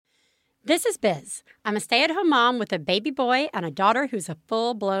This is Biz. I'm a stay-at-home mom with a baby boy and a daughter who's a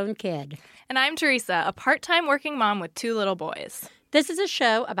full-blown kid. And I'm Theresa, a part-time working mom with 2 little boys. This is a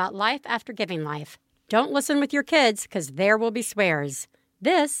show about life after giving life. Don't listen with your kids, because there will be swears.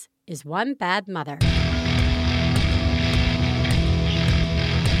 This is One Bad Mother.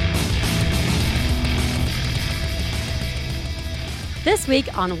 This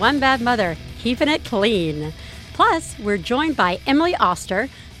week on One Bad Mother, keeping it clean. Plus, we're joined by Emily Oster,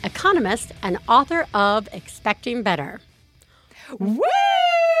 economist and author of Expecting Better. Woo!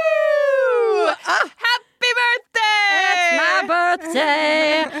 Happy birthday! It's my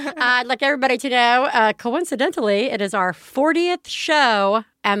birthday. I'd like everybody to know, coincidentally, it is our 40th show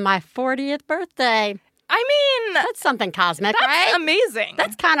and my 40th birthday. I mean, That's something cosmic, right? that's amazing.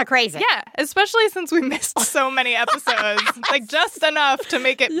 That's kind of crazy. Yeah, especially since we missed so many episodes. Like, just enough to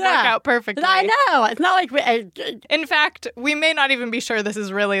make it work out perfectly. I know. It's not like we... In fact, we may not even be sure this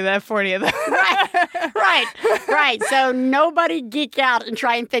is really the 40th. Right. So nobody geek out and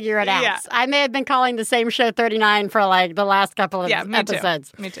try and figure it out. Yeah. I may have been calling the same show 39 for like the last couple of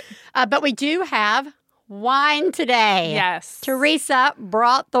episodes. Me too. But we do have wine today. Yes. Theresa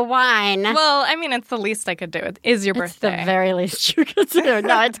brought the wine. Well, I mean, it's the least I could do. It is your birthday. It's the very least you could do.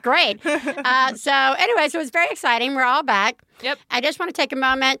 No, it's great. So it's very exciting. We're all back. Yep. I just want to take a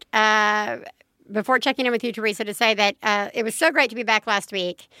moment before checking in with you, Theresa, to say that it was so great to be back last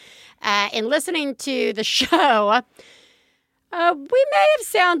week. In listening to the show, we may have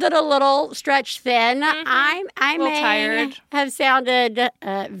sounded a little stretched thin. Mm-hmm. I may tired. have sounded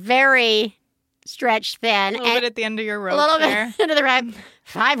very stretched thin. A little bit at the end of your rope there. Bit into the rope.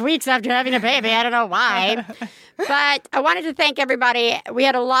 5 weeks after having a baby. I don't know why. But I wanted to thank everybody. We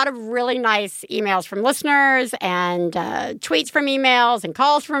had a lot of really nice emails from listeners and tweets from emails and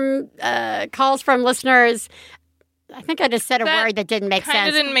calls from listeners. I think I just said a word that didn't make sense. Kind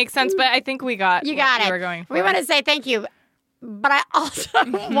of didn't make sense, but I think we got you got what it. you were going for. We want to say thank you. But I also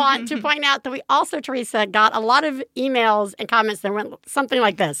want to point out that we also, Theresa, got a lot of emails and comments that went something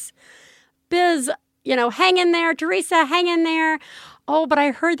like this. Biz, hang in there. Theresa, hang in there. Oh, but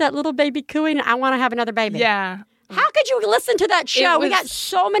I heard that little baby cooing. I want to have another baby. Yeah. How could you listen to that show? We got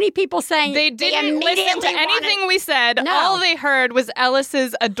so many people saying they didn't listen to anything we said. No. All they heard was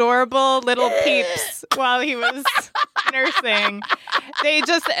Ellis's adorable little peeps while he was nursing.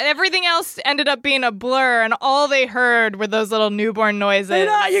 Everything else ended up being a blur, and all they heard were those little newborn noises.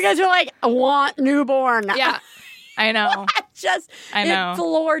 You guys were like, I want newborn. Yeah, I know. It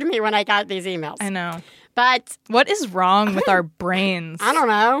floored me when I got these emails. I know. But what is wrong with our brains? I don't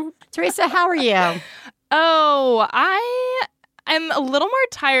know. Theresa, how are you? Oh, I'm a little more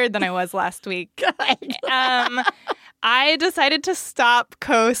tired than I was last week. Good. I decided to stop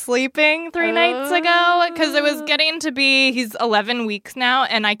co-sleeping 3 nights ago because it was getting to be, he's 11 weeks now,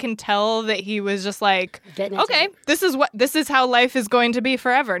 and I can tell that he was just like, okay, this is how life is going to be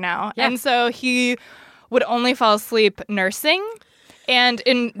forever now. Yeah. And so he would only fall asleep nursing and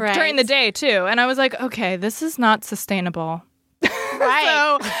during the day too. And I was like, okay, this is not sustainable. Right.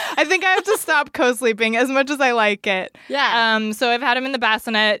 So I think I have to stop co-sleeping as much as I like it. Yeah. So I've had him in the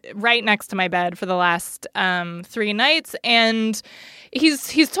bassinet right next to my bed for the last 3 nights, and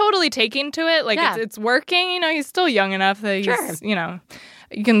he's totally taking to it. Like it's working. He's still young enough that he's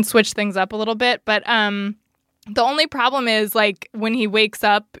you can switch things up a little bit. But the only problem is like when he wakes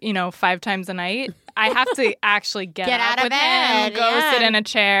up, 5 times a night, I have to actually get up out of with bed. him, go sit in a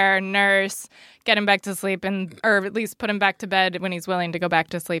chair, nurse, get him back to sleep, or at least put him back to bed when he's willing to go back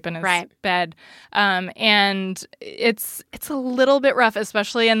to sleep in his bed. And it's a little bit rough,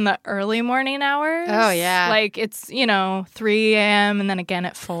 especially in the early morning hours. Oh, yeah. Like it's, 3 a.m. and then again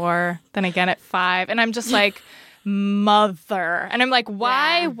at 4, then again at 5. And I'm just like, mother. And I'm like,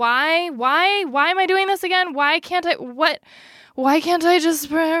 why am I doing this again? Why can't I just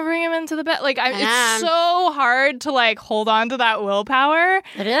bring him into the bed? Like, it's so hard to like hold on to that willpower.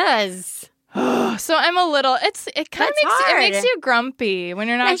 It is. So I'm a little. It kind of makes you grumpy when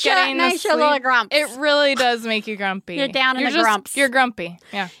you're not getting the sleep. Little grumps. It really does make you grumpy. You're down in the grumps. You're grumpy.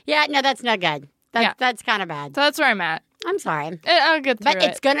 Yeah. Yeah. No, that's no good. That's kind of bad. So that's where I'm at. I'm sorry. I'll get through it.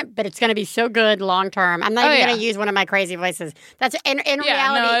 It's gonna be so good long term. I'm not even gonna use one of my crazy voices. That's in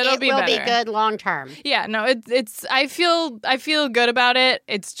reality, it will be good long term. Yeah, no, it's. I feel good about it.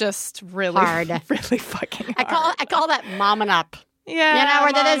 It's just really hard, really fucking hard. I call that momming up. Yeah,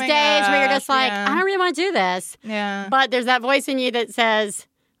 where there are those days where you're just like, I don't really want to do this. Yeah, but there's that voice in you that says,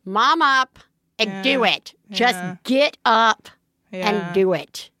 "Mom up and do it. Just get up." and do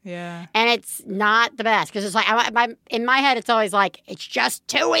it. Yeah. And it's not the best because it's like, in my head, it's always like, it's just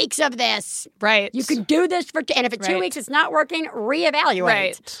 2 weeks of this. Right. You can do this and if it's 2 weeks, it's not working, reevaluate.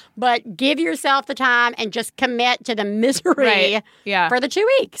 Right. But give yourself the time and just commit to the misery for the 2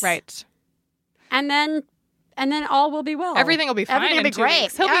 weeks. Right. And then all will be well. Everything will be fine. Everything will be great.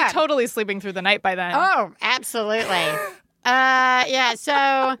 Weeks. He'll be totally sleeping through the night by then. Oh, absolutely.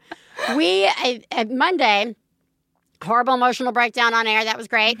 So we, Monday, horrible emotional breakdown on air. That was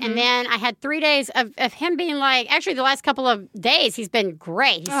great. And then I had 3 days of him being like, actually the last couple of days, he's been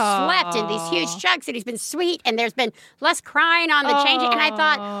great. He's slept in these huge chunks and he's been sweet and there's been less crying on the changing. And I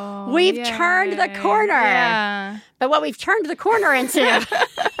thought, we've turned the corner. Yeah. But what we've turned the corner into is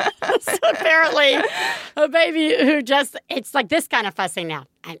apparently a baby who just, it's like this kind of fussing now.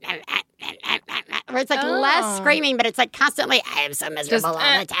 Where it's like less screaming, but it's like constantly, I am so miserable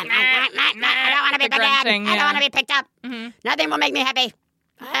all the time. I don't want to be picked up. I don't want to be picked up. Mm-hmm. Nothing will make me happy.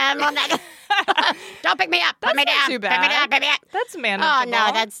 Don't pick me up. Put me down. Too bad. Pick me down. Pick me up. That's manageable. Oh,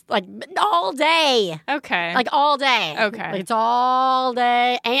 no. That's like all day. Okay. Like all day. Okay. Like, it's all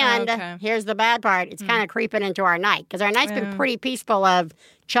day. And here's the bad part. It's kind of creeping into our night because our night's been pretty peaceful of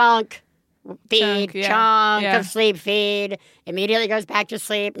chunk, feed, chunk of sleep, feed. Immediately goes back to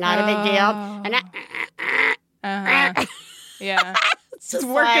sleep. Not a big deal. And yeah. Just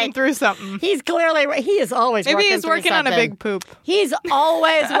working through something. He is always working through something. Maybe he's working on a big poop. He's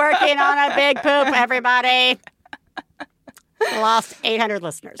always working on a big poop, everybody. Lost 800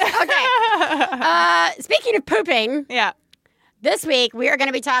 listeners. Okay. Speaking of pooping. Yeah. This week, we are going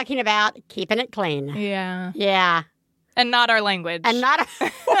to be talking about keeping it clean. Yeah. Yeah. And not our language. And not.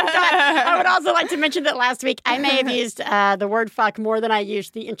 I would also like to mention that last week I may have used the word fuck more than I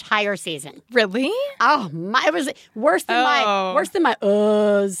used the entire season. Really? Oh my! It was worse than my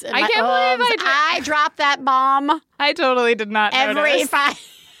uhs. I can't believe I dropped that bomb. I totally did not notice.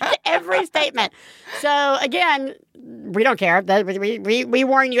 Every statement. So again, we don't care. We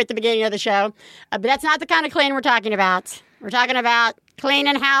warned you at the beginning of the show, but that's not the kind of clean we're talking about. We're talking about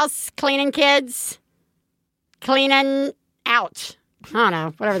cleaning house, cleaning kids. Cleaning out. I don't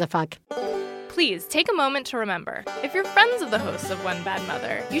know. Whatever the fuck. Please take a moment to remember, if you're friends of the hosts of One Bad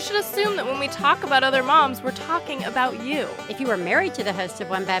Mother, you should assume that when we talk about other moms, we're talking about you. If you are married to the host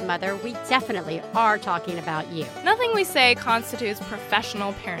of One Bad Mother, we definitely are talking about you. Nothing we say constitutes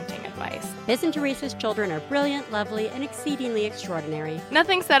professional parenting advice. Biz and Theresa's children are brilliant, lovely, and exceedingly extraordinary.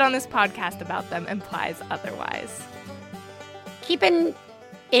 Nothing said on this podcast about them implies otherwise. Keeping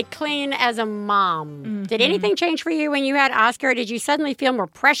it clean as a mom. Mm-hmm. Did anything change for you when you had Oscar? Did you suddenly feel more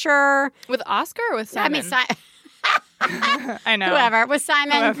pressure? With Oscar or with Simon? I know. Whoever. With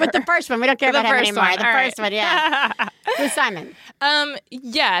Simon. With the first one. We don't care about him anymore. The first one, yeah. With Simon.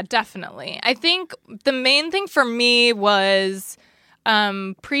 Yeah, definitely. I think the main thing for me was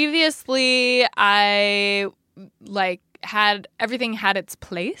previously I had everything had its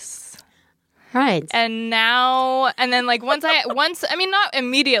place. Right. And now, and then once, not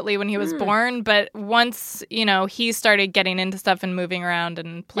immediately when he was born, but once, he started getting into stuff and moving around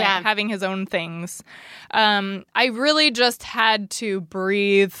and having his own things, I really just had to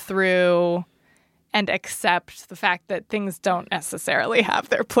breathe through and accept the fact that things don't necessarily have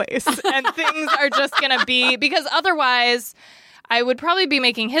their place and things are just going to be, because otherwise I would probably be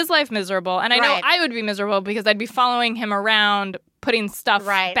making his life miserable. And I know I would be miserable because I'd be following him around putting stuff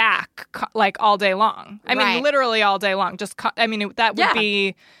back all day long. I mean, literally all day long.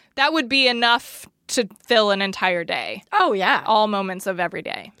 That would be enough to fill an entire day. Oh, yeah. All moments of every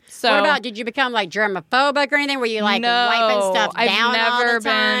day. So, what about, did you become germophobic or anything? Were you wiping stuff down all the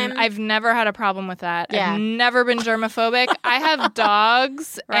time? I've never had a problem with that. Yeah. I've never been germophobic. I have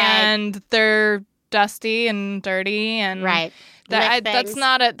dogs and they're dusty and dirty and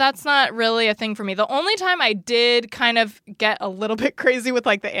that's not really a thing for me. The only time I did kind of get a little bit crazy with the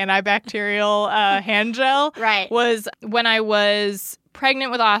antibacterial hand gel was when I was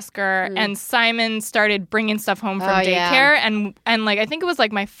pregnant with Oscar and Simon started bringing stuff home from daycare and I think it was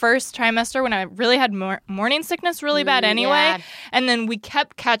my first trimester when I really had morning sickness really bad anyway, and then we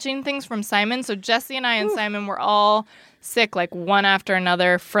kept catching things from Simon, so Jesse and I and Simon were all sick one after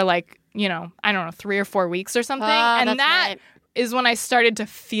another for I don't know, 3 or 4 weeks or something, and that is when I started to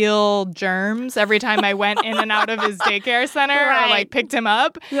feel germs every time I went in and out of his daycare center or picked him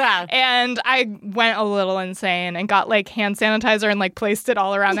up. Yeah. And I went a little insane and got hand sanitizer and placed it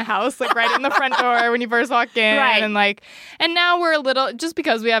all around the house, right in the front door when you first walk in. Right. And now we're a little, just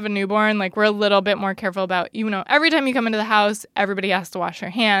because we have a newborn, we're a little bit more careful about, every time you come into the house, everybody has to wash their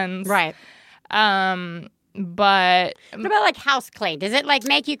hands. Right. But what about like house clean? Does it like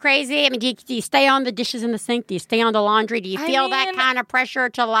make you crazy? I mean, do you stay on the dishes in the sink? Do you stay on the laundry? Do you feel that kind of pressure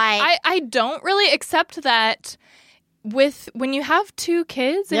to like? I don't really, except that when you have 2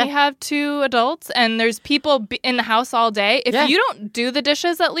 kids and you have 2 adults and there's people in the house all day, if you don't do the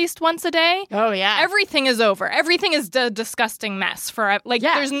dishes at least once a day, everything is over. Everything is a disgusting mess for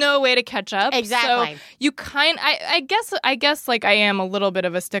there's no way to catch up. Exactly. So you I guess like I am a little bit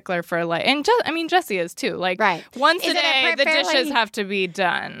of a stickler for like, and Jessie is too. Like once a day, the dishes have to be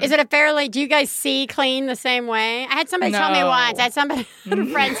done. Is it a fairly? Do you guys see clean the same way? I had somebody tell me once. I had somebody a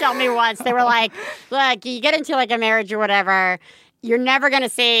friend tell me once. They were like, "Look, you get into like a marriage or whatever, you're never going to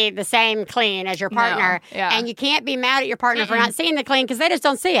see the same clean as your partner. No. Yeah. And you can't be mad at your partner for not seeing the clean because they just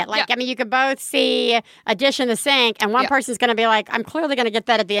don't see it. Like, I mean, you could both see a dish in the sink and one person's going to be like, I'm clearly going to get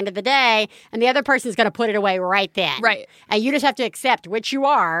that at the end of the day. And the other person's going to put it away right then. Right. And you just have to accept which you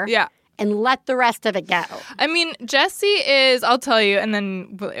are. Yeah. And let the rest of it go. I mean, Jessie is, I'll tell you, and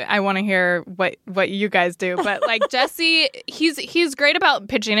then I want to hear what you guys do. But like Jessie, he's great about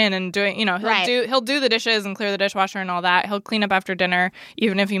pitching in and doing, he'll do the dishes and clear the dishwasher and all that. He'll clean up after dinner,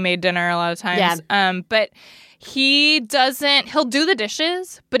 even if he made dinner a lot of times. Yeah. But he'll do the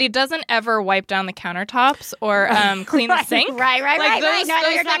dishes, but he doesn't ever wipe down the countertops or clean the sink. Right. Those, I know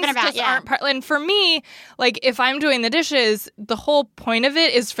what you're talking about. Just aren't part. And for me, like if I'm doing the dishes, the whole point of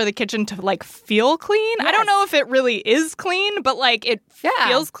it is for the kitchen to like feel clean. Yes. I don't know if it really is clean, but like it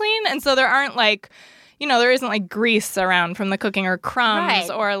feels clean, and so there aren't like. There isn't like grease around from the cooking or crumbs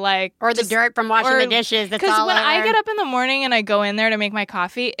or the dirt from washing the dishes. Because when I get up in the morning and I go in there to make my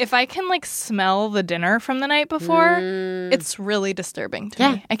coffee, if I can like smell the dinner from the night before, it's really disturbing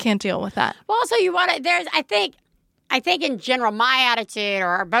to me. I can't deal with that. Well, also you want to. I think in general, my attitude,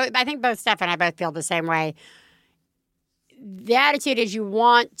 or both. I think both Steph and I both feel the same way. The attitude is you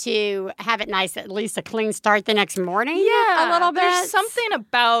want to have it nice, at least a clean start the next morning. Yeah, a little bit. There's something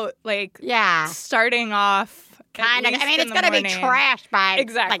about starting off. Kind of. I mean, it's going to be trashed by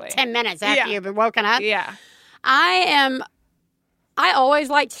like 10 minutes after you've been woken up. Yeah. I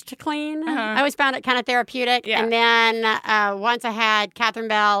always liked to clean. I always found it kind of therapeutic. Yeah. And then once I had Catherine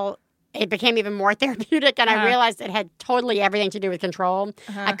Bell, it became even more therapeutic, and I realized it had totally everything to do with control.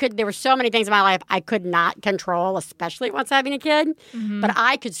 There were so many things in my life I could not control, especially once having a kid. But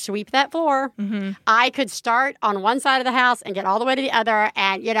I could sweep that floor. I could start on one side of the house and get all the way to the other,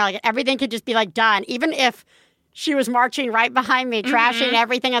 and everything could just be like done. Even if she was marching right behind me, trashing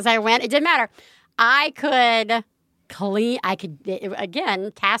everything as I went, it didn't matter. I could clean. I could,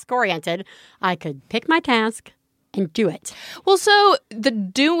 again, task oriented. I could pick my task and do it. Well, so the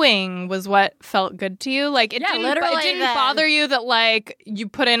doing was what felt good to you? Like, it didn't bother you that, like, you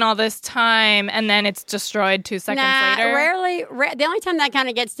put in all this time and then it's destroyed 2 seconds later? Rarely. The only time that kind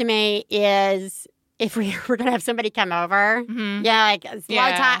of gets to me is if we're going to have somebody come over. Yeah, like,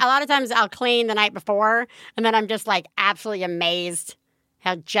 a lot of times I'll clean the night before, and then I'm just, like, absolutely amazed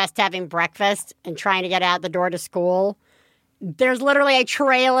how just having breakfast and trying to get out the door to school, there's literally a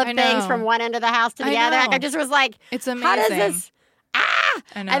trail of things from one end of the house to the other. Like, I just was like, it's amazing. How does this?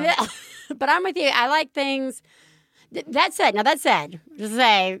 I know. But I'm with you. I like things. That said,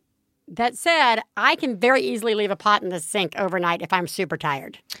 I can very easily leave a pot in the sink overnight if I'm super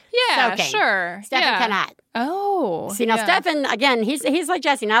tired. Yeah, soaking. Sure. Stephen cannot. Oh. See, now Stephen, again, he's like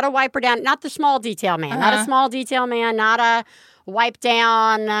Jessie, not a wiper down, not the small detail man, not a small detail man, not a wipe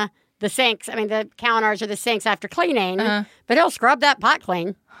down the sinks, the counters or the sinks after cleaning, but he'll scrub that pot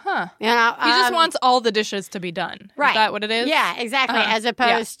clean. Huh. He just wants all the dishes to Right. Is that what it is? Yeah, exactly. As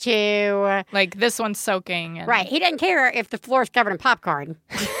opposed to... like, this one's soaking. And... Right. He doesn't care if the floor's covered in popcorn.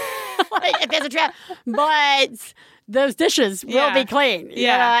 If there's a trap. But those dishes will be clean.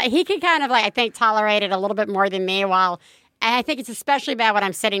 Yeah. He can kind of, I think, tolerate it a little bit more than me while... And I think it's especially bad when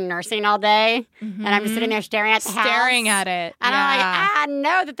I'm sitting nursing all day and I'm just sitting there staring at the house. Staring at it. And I'm like, I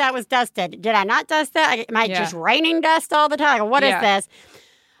know that was dusted. Did I not dust that? Am I just raining dust all the time? What is this?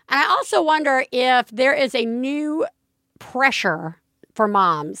 And I also wonder if there is a new pressure for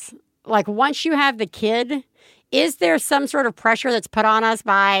moms. Like, once you have the kid, is there some sort of pressure that's put on us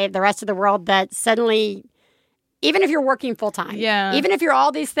by the rest of the world that suddenly, even if you're working full time, even if you're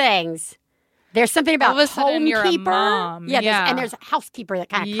all these things... There's something about homekeeper. You're a mom. And there's a housekeeper that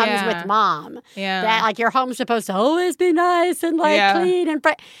kind of comes with mom. Yeah. That, like, your home's supposed to always be nice and, clean and...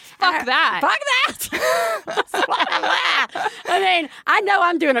 Fuck that. Fuck that. I know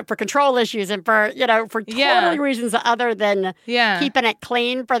I'm doing it for control issues and for, for totally reasons other than keeping it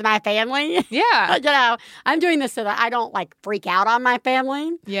clean for my family. Yeah. I'm doing this so that I don't, freak out on my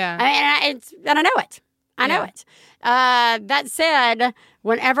family. Yeah. And I know it. I know it. That said,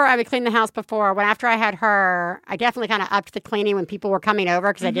 whenever I would clean the house before, after I had her, I definitely kind of upped the cleaning when people were coming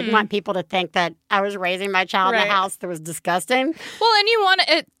over because I didn't want people to think that I was raising my child in a house that was disgusting. Well, and you want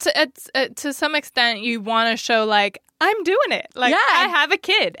it to some extent. You want to show like I'm doing it. Like I have a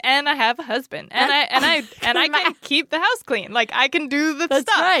kid and I have a husband and I can keep the house clean. Like I can do the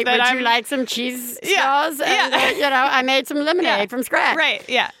stuff. Right. That Would you like some cheese straws? And, I made some lemonade from scratch. Right.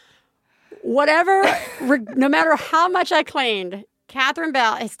 Yeah. Whatever, no matter how much I cleaned, Catherine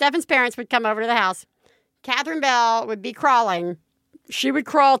Bell, Stefan's parents would come over to the house. Catherine Bell would be crawling. She would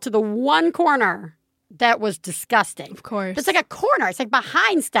crawl to the one corner that was disgusting. Of course. It's like a corner. It's like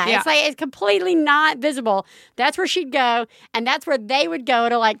behind stuff. Yeah. It's completely not visible. That's where she'd go, and that's where they would go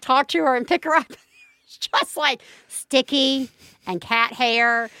to like talk to her and pick her up. It's just like sticky and cat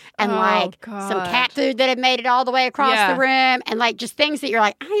hair and some cat food that had made it all the way across the room and like just things that you're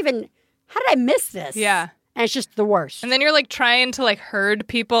like, how did I miss this? Yeah. And it's just the worst. And then you're like trying to like herd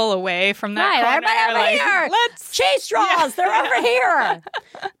people away from that corner. Everybody over here. Let's cheese straws. Yeah. They're over here.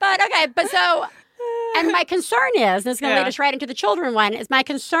 But so, and my concern is, and it's going to lead us right into the children one, is my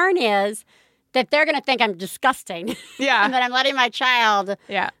concern is that they're going to think I'm disgusting. Yeah. And that I'm letting my child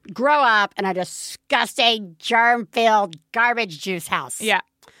grow up in a disgusting, germ-filled garbage juice house. Yeah.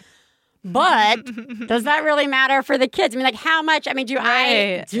 But does that really matter for the kids? I mean, like, how much? I mean, do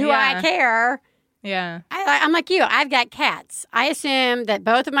I care? Yeah. I'm like you. I've got cats. I assume that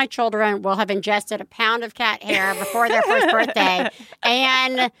both of my children will have ingested a pound of cat hair before their first birthday.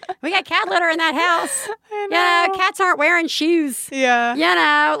 And we got cat litter in that house. I know. Cats aren't wearing shoes.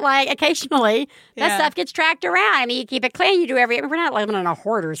 Yeah. Like occasionally that stuff gets tracked around. I mean, you keep it clean. You do we're not living in a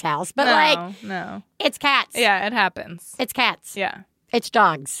hoarder's house. But no. It's cats. Yeah, it happens. It's cats. Yeah. It's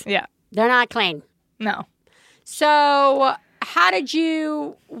dogs. Yeah. They're not clean. No. So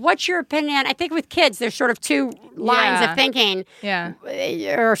what's your opinion? I think with kids, there's sort of two lines of thinking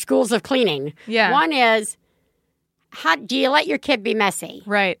or schools of cleaning. Yeah. One is, do you let your kid be messy?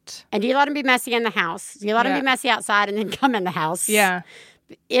 Right. And do you let him be messy in the house? Do you let him be messy outside and then come in the house? Yeah.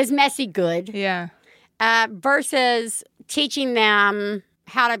 Is messy good? Yeah. Versus teaching them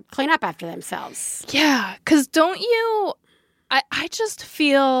how to clean up after themselves. Yeah. Because don't you... I just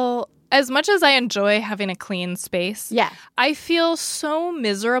feel, as much as I enjoy having a clean space, I feel so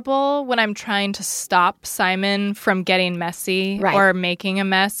miserable when I'm trying to stop Simon from getting messy or making a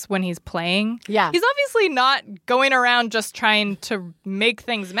mess when he's playing. Yeah. He's obviously not going around just trying to make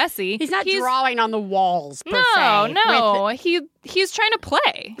things messy. He's not drawing on the walls, per se. No. He's trying to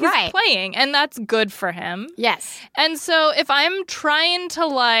play. He's playing, and that's good for him. Yes. And so if I'm trying to,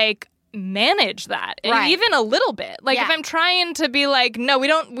 like, manage that even a little bit, like if I'm trying to be like, no, we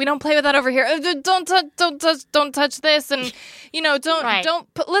don't play with that over here, don't touch this, and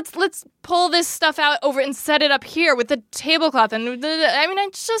let's pull this stuff out over and set it up here with the tablecloth, and I mean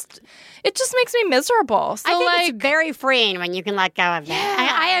it just makes me miserable. So I think it's very freeing when you can let go of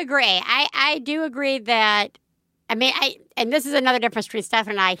that. I agree. I do agree that, I mean, and this is another difference between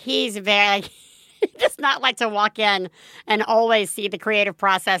Stefan and I. He's very he does not like to walk in and always see the creative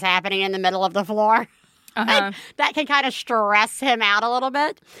process happening in the middle of the floor. Uh-huh. That can kind of stress him out a little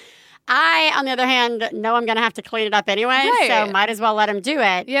bit. I, on the other hand, know I'm going to have to clean it up anyway, so might as well let him do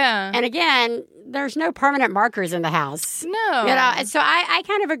it. Yeah. And again, there's no permanent markers in the house. No. And so I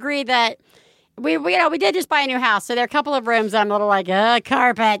kind of agree that we did just buy a new house, so there are a couple of rooms that I'm a little like,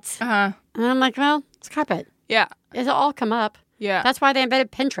 carpet. Uh-huh. And I'm like, well, it's carpet. Yeah. It'll all come up. Yeah. That's why they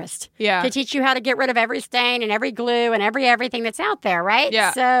invented Pinterest. Yeah. To teach you how to get rid of every stain and every glue and everything that's out there, right?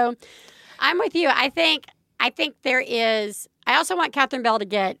 Yeah. So I'm with you. I think there is... I also want Catherine Bell to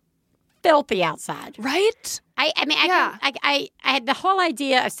get filthy outside. Right? I had the whole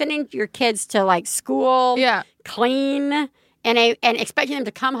idea of sending your kids to, like, school, clean, and expecting them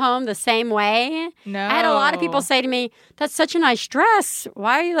to come home the same way. No. I had a lot of people say to me, that's such a nice dress.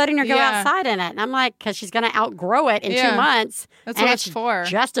 Why are you letting her go outside in it? And I'm like, because she's going to outgrow it in 2 months. That's what it's for.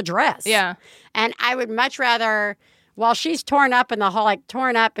 Just a dress. Yeah. And I would much rather, while she's torn up in the whole, like,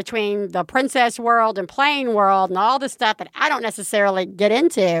 torn up between the princess world and playing world and all the stuff that I don't necessarily get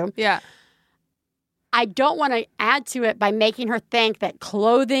into. Yeah. I don't want to add to it by making her think that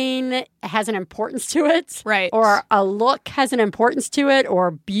clothing has an importance to it. Right. Or a look has an importance to it.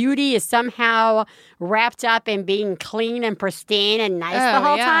 Or beauty is somehow wrapped up in being clean and pristine and nice the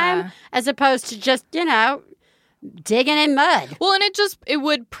whole time. As opposed to just, digging in mud. Well, and it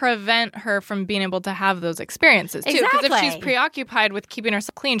would prevent her from being able to have those experiences, too. Because if she's preoccupied with keeping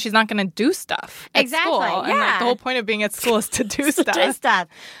herself clean, she's not going to do stuff at school. Yeah. And the whole point of being at school is to do stuff. Do stuff.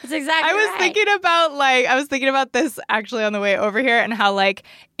 That's exactly I was thinking about this actually on the way over here and how,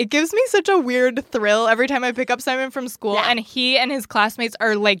 it gives me such a weird thrill every time I pick up Simon from school and he and his classmates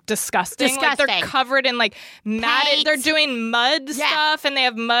are, disgusting. Like, they're covered in, matted. They're doing mud stuff and they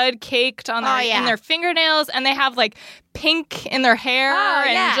have mud caked on in their fingernails and they have pink in their hair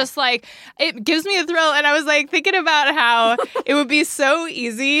and just it gives me a thrill. And I was thinking about how it would be so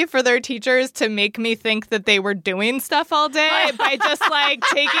easy for their teachers to make me think that they were doing stuff all day by just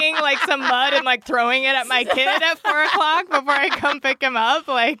taking some mud and throwing it at my kid at 4 o'clock before I come pick him up.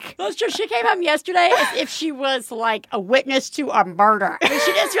 That's true. She came home yesterday as if she was a witness to a murder. I mean,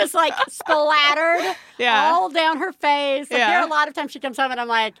 she just was splattered all down her face. There are a lot of times she comes home and I'm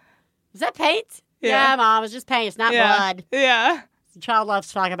like, is that paint? Yeah, Mom, it's just paint. It's not blood. Yeah. The child loves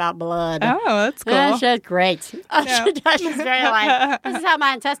to talk about blood. Oh, that's cool. She's great. Oh, yeah. She does. She's very this is how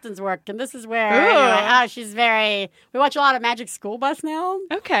my intestines work, and this is where, anyway, she's very, we watch a lot of Magic School Bus now.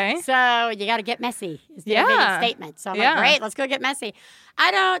 Okay. So you got to get messy is the statement. So I'm like, great, let's go get messy.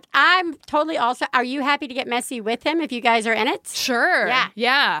 I'm totally also, are you happy to get messy with him if you guys are in it? Sure.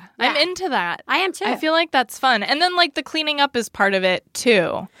 Yeah. I'm into that. I am too. I feel like that's fun. And then the cleaning up is part of it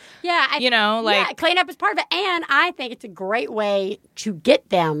too. Yeah. Clean up is part of it. And I think it's a great way to get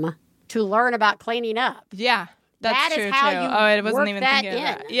them to learn about cleaning up. Yeah. That's true, too. I wasn't even thinking of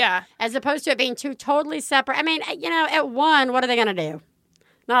that. Yeah. As opposed to it being two totally separate. I mean, at 1, what are they going to do?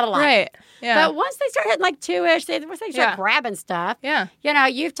 Not a lot. Right. Yeah. But once they start hitting 2-ish, once they start grabbing stuff,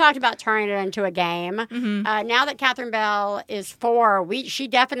 you've talked about turning it into a game. Mm-hmm. Now that Catherine Bell is 4, she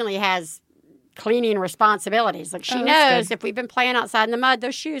definitely has cleaning responsibilities. She knows if we've been playing outside in the mud,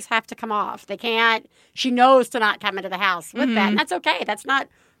 those shoes have to come off. They can't. She knows to not come into the house with that. And that's okay. That's not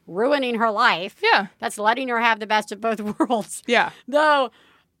ruining her life. Yeah. That's letting her have the best of both worlds. Yeah. Though,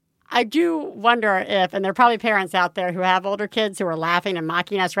 I do wonder if, and there are probably parents out there who have older kids who are laughing and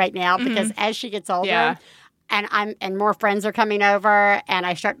mocking us right now because as she gets older, and more friends are coming over, and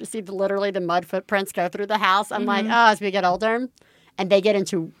I start to see literally the mud footprints go through the house. I'm like, as we get older, and they get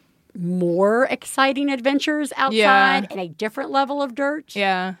into more exciting adventures outside and a different level of dirt.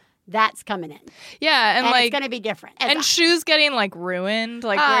 Yeah. That's coming in. Yeah, and it's going to be different. And shoes getting ruined,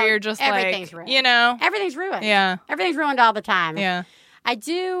 where you're just everything's ruined. Everything's ruined. Yeah. Everything's ruined all the time. Yeah. I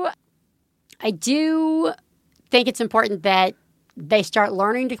do think it's important that they start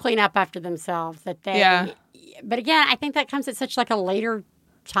learning to clean up after themselves. But again, I think that comes at such a later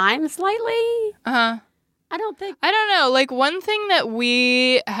time slightly. Uh-huh. I don't know. One thing that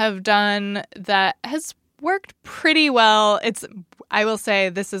we have done that has worked pretty well, I will say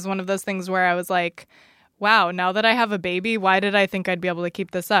this is one of those things where I was like, wow, now that I have a baby, why did I think I'd be able to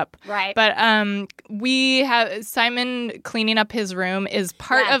keep this up? Right. But we have Simon cleaning up his room is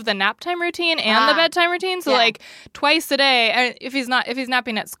part of the nap time routine and the bedtime routine. So twice a day, if he's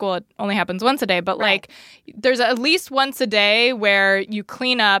napping at school, it only happens once a day. But there's at least once a day where you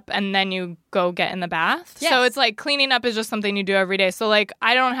clean up and then you go get in the bath. Yes. So it's cleaning up is just something you do every day. So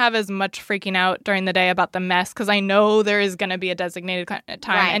I don't have as much freaking out during the day about the mess because I know there is going to be a designated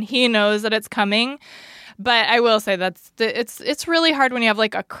time and he knows that it's coming. But I will say it's really hard when you have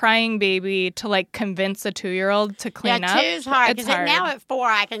a crying baby to convince a 2-year-old to clean up. Yeah, 2's hard because now at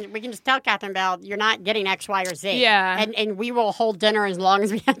 4 we can just tell Catherine Bell you're not getting X, Y, or Z. Yeah, and we will hold dinner as long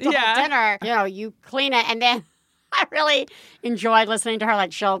as we have to hold dinner. You clean it, and then I really enjoy listening to her.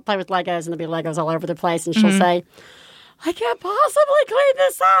 She'll play with Legos and there'll be Legos all over the place, and she'll say, "I can't possibly clean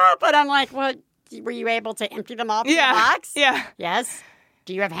this up," and I'm like, "What? Were you able to empty them all in the box?" Yeah. Yes.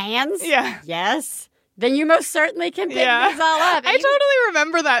 Do you have hands? Yeah. Yes. Then you most certainly can pick these all up. I totally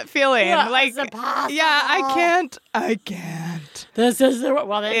remember that feeling. It's impossible. Yeah, I can't. This is say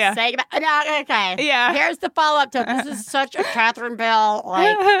about. No, okay. Yeah. Here's the follow-up to it. This is such a Catherine Bell.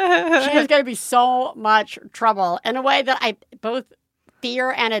 She is going to be so much trouble in a way that I both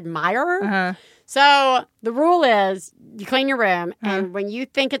fear and admire. Uh-huh. So the rule is you clean your room, and when you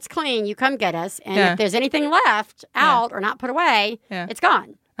think it's clean, you come get us. And if there's anything left out or not put away, it's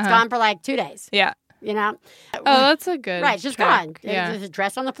gone. It's gone for 2 days. Yeah. Oh, that's a good Right, it's just trick. gone. Yeah. There's a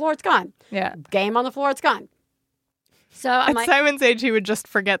dress on the floor, it's gone. Yeah. Game on the floor, it's gone. So I'm At Simon's age, he would just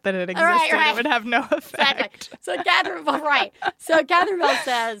forget that it existed. Right. It would have no effect. Exactly. So Catherine Bell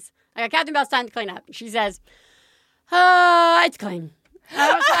says, Catherine Bell's time to clean up. She says, it's clean.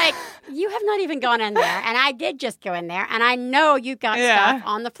 I was like, you have not even gone in there. And I did just go in there. And I know you've got stuff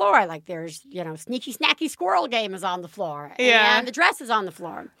on the floor. There's, sneaky, snacky squirrel game is on the floor. Yeah. And the dress is on the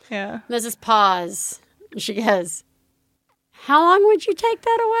floor. Yeah. There's this pause. And she goes, how long would you take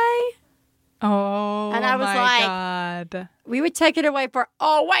that away? Oh, and I was like, God. We would take it away for,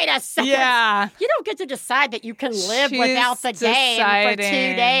 wait a second. Yeah. You don't get to decide that you can live She's without the game for 2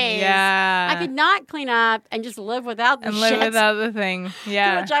 days. Yeah. I could not clean up and just live without the and shit. live without the thing.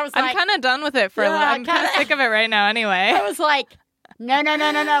 Yeah. Which I was I'm kind of done with it for I'm kind of sick of it right now anyway. I was like, no. Everything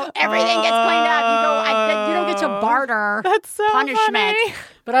gets cleaned up. You don't get to barter That's so punishment. funny.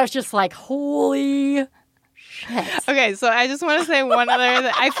 But I was just like, holy shit. Okay, so I just want to say one other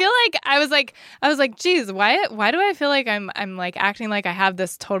thing. I feel like I was like, geez, why do I feel like I'm like acting like I have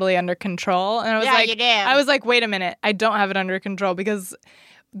this totally under control? And I was like, you do. I was like, wait a minute, I don't have it under control because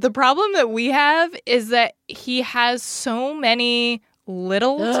the problem that we have is that he has so many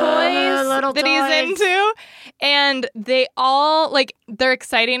little toys that he's into, and they all they're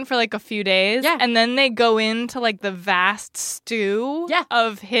exciting for like a few days, and then they go into like the vast stew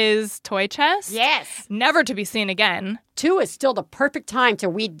of his toy chest, never to be seen again. 2 is still the perfect time to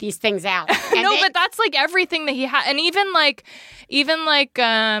weed these things out. But that's like everything that he had. And even like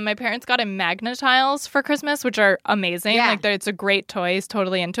my parents got him Magna tiles for Christmas, which are amazing. Yeah. Like it's a great toy. He's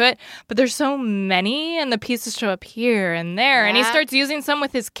totally into it. But there's so many, and the pieces show up here and there. Yeah. And he starts using some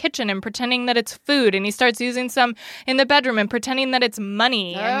with his kitchen and pretending that it's food. And he starts using some in the bedroom and pretending that it's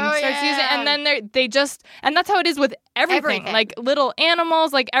money. And starts using, and then they just, and that's how it is with everything. Like little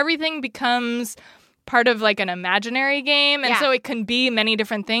animals, like everything becomes part of like an imaginary game, and so it can be many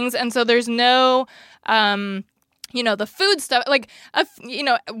different things, and so there's no the food stuff, like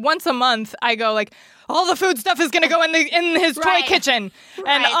once a month I go like, all the food stuff is going to go in his toy kitchen,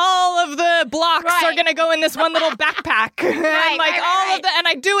 and all of the blocks are going to go in this one little backpack, and like all of the, and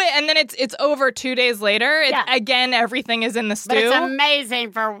I do it, and then it's over 2 days later. Again, everying is in the stew. But it's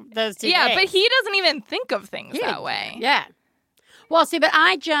amazing for those 2 days. Yeah, but he doesn't even think of things that way. Yeah. Well, see, but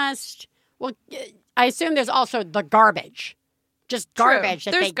I assume there's also the garbage. Just garbage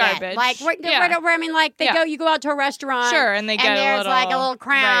that they garbage. Get. Like, where I mean, like, you go out to a restaurant. Sure, and they get there's like a little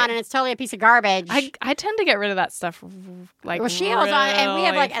crown, and it's totally a piece of garbage. I tend to get rid of that stuff, like, she holds on, and we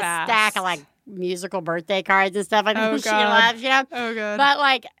have like fast. A stack of like musical birthday cards and stuff like that she loves, Oh, God. But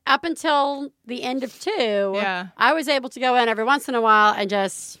like up until the end of 2, I was able to go in every once in a while and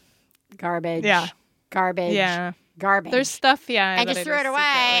just garbage. Yeah. Garbage. Yeah. Garbage. There's stuff, and just threw it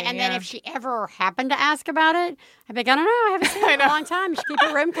away. And then if she ever happened to ask about it, I'd be like, I don't know, I haven't seen it in a long time. You should keep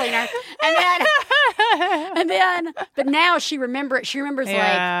your room cleaner. And then, but now she remembers. She remembers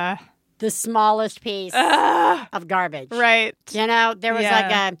like the smallest piece of garbage. Right. There was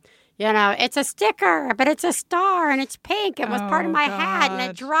like it's a sticker, but it's a star and it's pink. It was part of my hat, and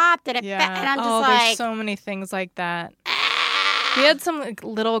it dropped, and and I'm just there's so many things like that. We had some like,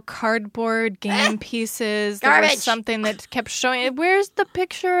 little cardboard game pieces. There was something that kept showing, where's the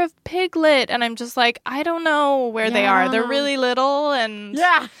picture of Piglet? And I'm just like, I don't know where they are. They're really little, and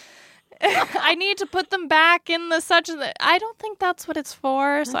I need to put them back in the such that I don't think that's what it's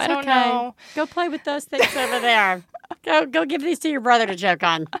for, so I don't know. Go play with those things over there. Go give these to your brother to joke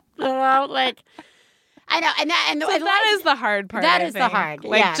on. I know, and that is the hard part. That is the hard,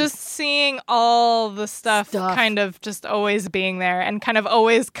 just seeing all the stuff kind of just always being there and kind of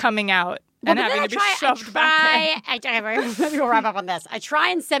always coming out and having to be shoved back in. We'll wrap up on this. I try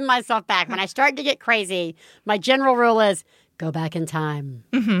and send myself back. When I start to get crazy, my general rule is go back in time.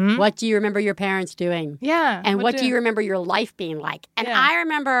 Mm-hmm. What do you remember your parents doing? Yeah. And what do you remember your life being like? And I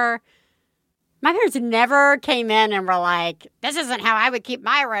remember my parents never came in and were like, this isn't how I would keep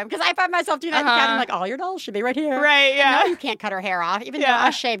my room. Because I find myself doing that. I'm like, all your dolls should be right here. Right, yeah. No, you can't cut her hair off. Even though I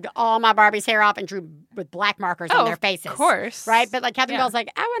shaved all my Barbie's hair off and drew with black markers on their faces. Of course. Right? But like Catherine Bell's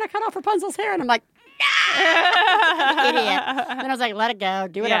like, I want to cut off Rapunzel's hair. And I'm like, nah! Idiot. And then I was like, let it go.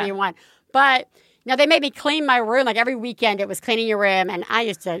 Do whatever you want. But now they made me clean my room. Like every weekend it was cleaning your room. And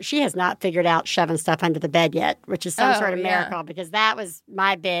she has not figured out shoving stuff under the bed yet, which is some sort of miracle, because that was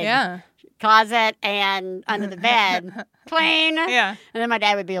my big closet and under the bed. Clean. Yeah. And then my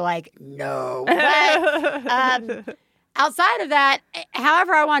dad would be like, no. But, outside of that,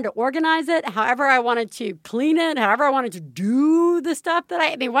 however I wanted to organize it, however I wanted to clean it, however I wanted to do the stuff that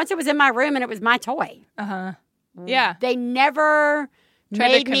I mean, once it was in my room and it was my toy. Yeah. They never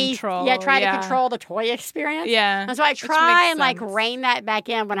try to control the toy experience. Yeah. And so I try and like rein that back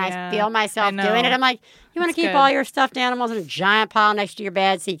in when I feel myself doing it. I'm like, you want to keep all your stuffed animals in a giant pile next to your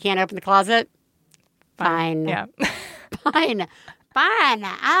bed so you can't open the closet? Fine. Yeah. Fine. I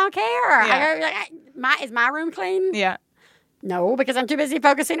don't care. Yeah. Is my room clean? Yeah. No, because I'm too busy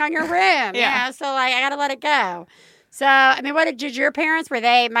focusing on your room. So like I got to let it go. So, I mean, did your parents, were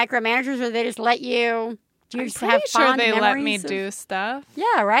they micromanagers, or did they just let you Do you I'm just pretty have sure fond they let me memories of- do stuff.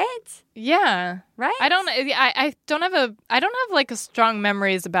 Yeah, right? Yeah. Right? I don't have like a strong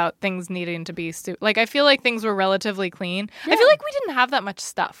memories about things needing to be like I feel like things were relatively clean. Yeah. I feel like we didn't have that much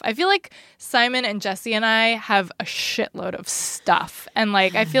stuff. I feel like Simon and Jesse and I have a shitload of stuff, and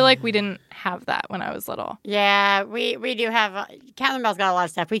like I feel like we didn't have that when I was little. Yeah, we do have. Catherine Bell's got a lot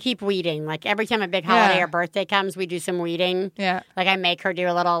of stuff. We keep weeding. Like every time a big holiday or birthday comes, we do some weeding. Yeah. Like I make her do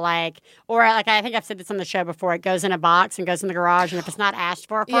a little or like I think I've said this on the show before. It goes in a box and goes in the garage, and if it's not asked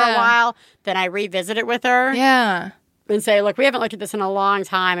for a while, then I revisit it with her. Yeah. And say, look, we haven't looked at this in a long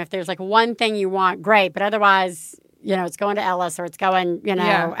time. If there's like one thing you want, great. But otherwise, it's going to Ellis or it's going,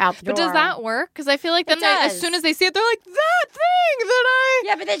 out the door. But does that work? Because I feel like then as soon as they see it, they're like, that thing that I...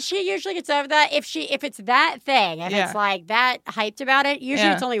 Yeah, but then she usually gets over that. If it's that thing, if it's like that hyped about it, usually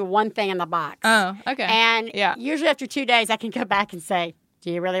it's only one thing in the box. Oh, okay. And usually after 2 days, I can go back and say,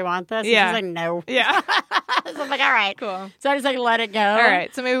 do you really want this? And she's like, no. Yeah. So I'm like, all right. Cool. So I just let it go. All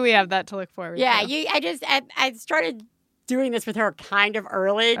right. So maybe we have that to look forward to. I started doing this with her kind of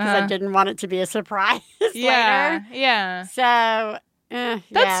early because I didn't want it to be a surprise later. Yeah. So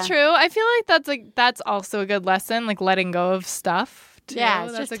that's true. I feel like that's also a good lesson, like letting go of stuff. Too. Yeah,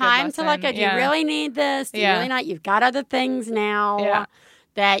 it's that's just time to look at. Do you really need this? Do you really not? You've got other things now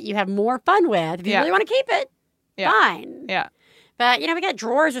that you have more fun with. If you really want to keep it, fine. Yeah. But, we got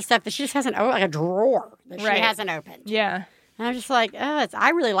drawers of stuff that she just hasn't opened, like a drawer that she hasn't opened. Yeah. And I'm just like, I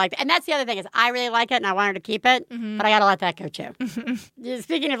really like it. And that's the other thing is I really like it and I want her to keep it, but I got to let that go too.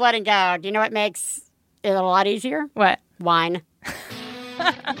 Speaking of letting go, do you know what makes it a lot easier? What? Wine.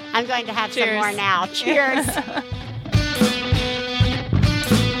 I'm going to have some more now. Cheers.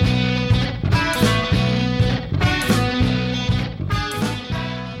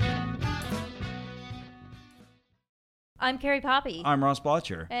 I'm Carrie Poppy. I'm Ross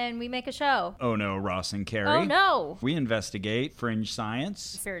Blotcher. And we make a show. Oh no, Ross and Carrie. Oh no. We investigate fringe science,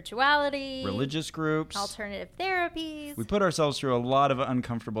 spirituality, religious groups, alternative therapies. We put ourselves through a lot of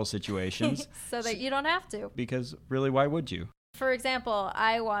uncomfortable situations. So that you don't have to. Because really, why would you? For example,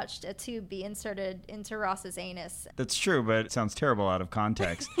 I watched a tube be inserted into Ross's anus. That's true, but it sounds terrible out of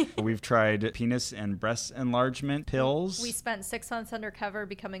context. We've tried penis and breast enlargement pills. We spent 6 months undercover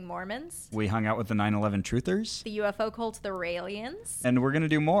becoming Mormons. We hung out with the 9/11 truthers. The UFO cult, the Raelians. And we're going to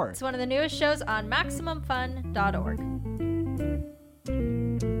do more. It's one of the newest shows on MaximumFun.org.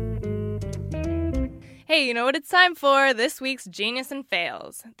 Hey, you know what it's time for? This week's Genius and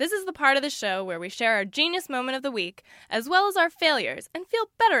Fails. This is the part of the show where we share our genius moment of the week, as well as our failures, and feel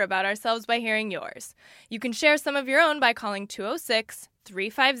better about ourselves by hearing yours. You can share some of your own by calling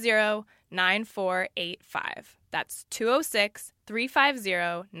 206-350-9485. That's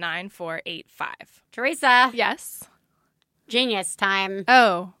 206-350-9485. Theresa. Yes? Genius time.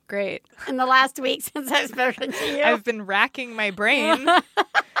 Oh, great. In the last week since I've spoken to you. I've been racking my brain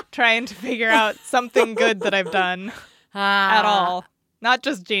trying to figure out something good that I've done at all. Not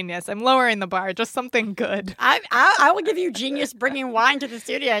just genius. I'm lowering the bar. Just something good. I will give you genius bringing wine to the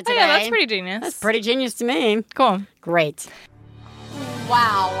studio today. Oh, yeah, that's pretty genius. That's pretty genius to me. Cool. Great.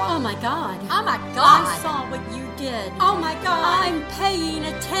 Wow. Oh my God. Oh my God. I saw what you did. Oh my God. I'm paying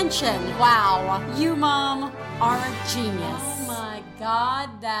attention. Wow. You, Mom, are a genius. Oh my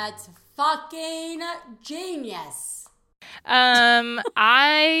God, that's fucking genius.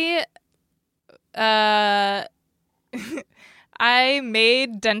 I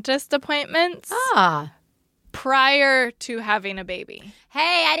made dentist appointments prior to having a baby.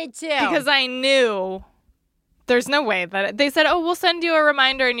 Hey, I did too. Because I knew there's no way that they said, we'll send you a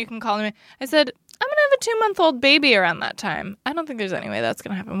reminder and you can call me. I said, I'm going to have a 2-month-old baby around that time. I don't think there's any way that's going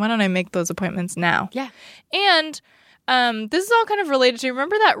to happen. Why don't I make those appointments now? Yeah. And this is all kind of related to,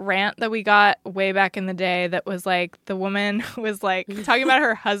 remember that rant that we got way back in the day that was like, the woman was like talking about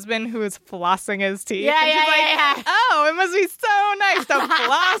her husband who was flossing his teeth. Yeah, and she's yeah. Oh, it must be so nice to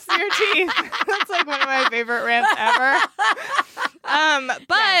floss your teeth. That's like one of my favorite rants ever.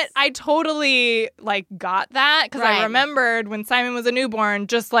 But I totally got that because I remembered when Simon was a newborn,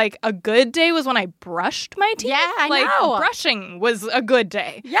 just like a good day was when I brushed my teeth. Yeah, I know. Brushing was a good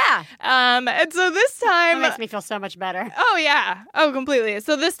day. Yeah. And so this time, that makes me feel so much better. Oh yeah. Oh, completely.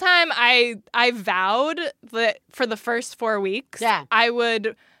 So this time I vowed that for the first 4 weeks, I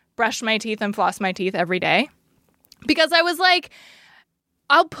would brush my teeth and floss my teeth every day because I was like,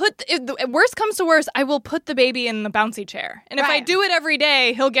 if worst comes to worst, I will put the baby in the bouncy chair. And if I do it every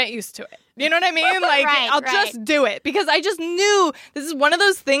day, he'll get used to it. You know what I mean? I'll just do it because I just knew this is one of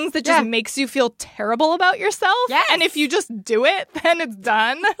those things that just makes you feel terrible about yourself. Yes. And if you just do it, then it's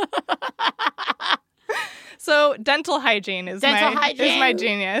done. So dental hygiene is my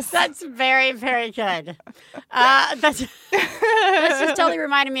genius. That's very, very good. That's just totally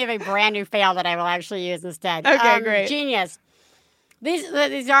reminded me of a brand new fail that I will actually use instead. Okay, great. Genius.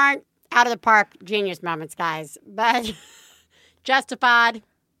 These aren't out of the park genius moments, guys, but Justified.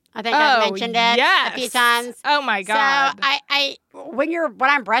 I think I've mentioned it a few times. Oh my God. So when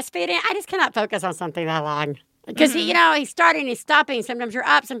I'm breastfeeding, I just cannot focus on something that long. Because, he's starting, he's stopping. Sometimes you're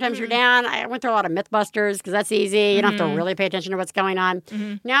up, sometimes you're down. I went through a lot of Mythbusters because that's easy. You don't have to really pay attention to what's going on.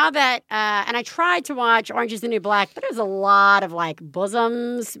 Now that, and I tried to watch Orange is the New Black, but there's a lot of,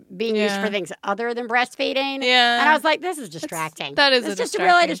 bosoms being used for things other than breastfeeding. Yeah. And I was like, this is distracting. It's just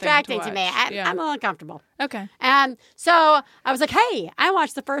really distracting to me. I'm a little uncomfortable. Okay. And so I was like, hey, I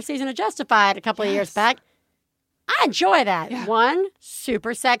watched the first season of Justified a couple of years back. I enjoy that. Yeah. One,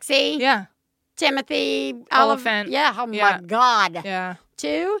 super sexy. Yeah. Timothy Oliphant. Yeah. Oh my God. Yeah.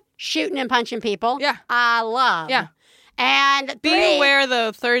 2, shooting and punching people. Yeah. I love. Yeah. And 3, be aware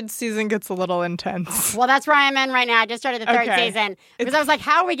the third season gets a little intense. Well, that's where I'm in right now. I just started the third season because I was like,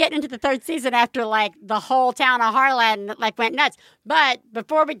 how are we getting into the third season after the whole town of Harlan went nuts? But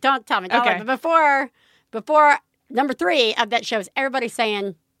before we don't tell me, but before number 3 of that show is everybody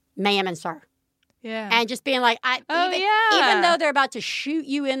saying ma'am and sir. Yeah. And just being like, even though they're about to shoot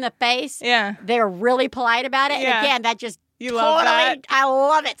you in the face, they're really polite about it. Yeah. And again, that just love that. I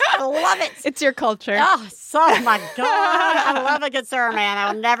love it. I love it. It's your culture. Oh my God. I love a good sir, man.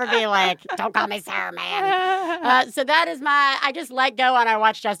 I will never be like, don't call me sir, man. So that is I just let go and I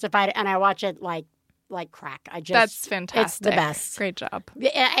watch Justified and I watch it like crack. That's fantastic. It's the best. Great job.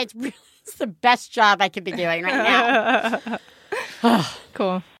 Yeah, it's the best job I could be doing right now.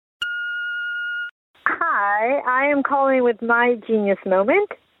 Cool. Hi, I am calling with my genius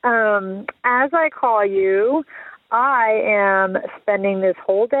moment. As I call you, I am spending this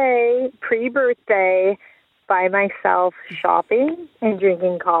whole day, pre-birthday, by myself shopping and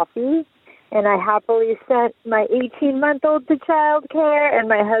drinking coffee. And I happily sent my 18-month-old to childcare, and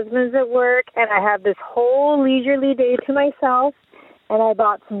my husband's at work, and I have this whole leisurely day to myself. And I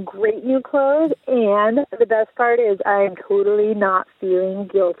bought some great new clothes, and the best part is I am totally not feeling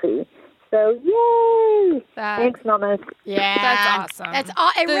guilty. So, yay! Thanks, mamas. Yeah. That's awesome.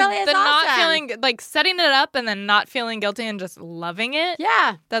 It really is awesome. Not feeling, setting it up and then not feeling guilty and just loving it.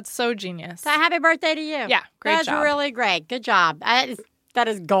 Yeah. That's so genius. So happy birthday to you. Yeah, great job. That's really great. Good job. That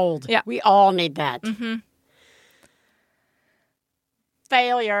is gold. Yeah. We all need that. Mm-hmm.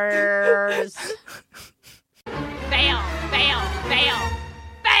 Failures. Fail, fail, fail,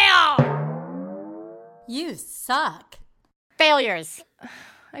 fail! You suck. Failures.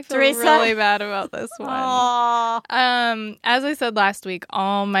 I feel Theresa? really bad about this one. Aww. As I said last week,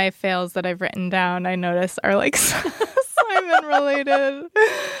 all my fails that I've written down, I notice are Simon related.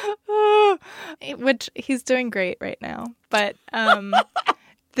 Which he's doing great right now. But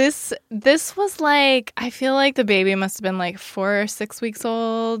this was I feel like the baby must have been 4 or 6 weeks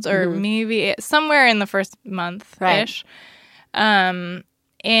old, or maybe somewhere in the first month-ish. Right.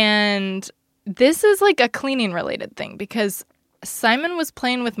 And this is a cleaning related thing because Simon was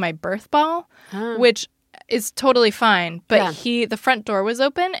playing with my birth ball, which is totally fine. But the front door was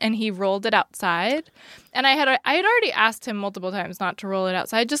open and he rolled it outside. And I had already asked him multiple times not to roll it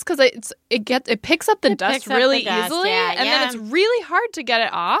outside just because it picks up the dust really easily. And then it's really hard to get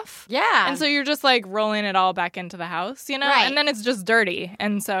it off. Yeah. And so you're just rolling it all back into the house, Right. And then it's just dirty.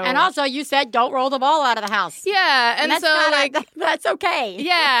 And also you said don't roll the ball out of the house. Yeah. And so that's okay.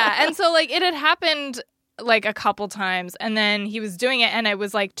 Yeah. And so it had happened a couple times, and then he was doing it and it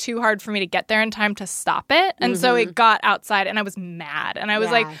was too hard for me to get there in time to stop it, and so it got outside and I was mad and I was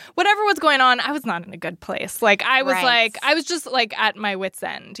whatever was going on, I was not in a good place. I was just at my wit's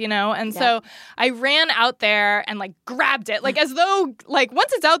end, and so I ran out there and grabbed it as though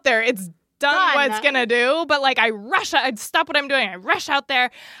once it's out there it's done what it's gonna do, but I stop what I'm doing, I rush out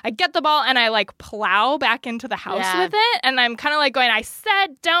there, I get the ball and I plow back into the house with it, and I'm kind of going, I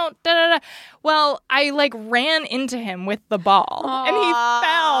said don't da da da. Well, I ran into him with the ball and he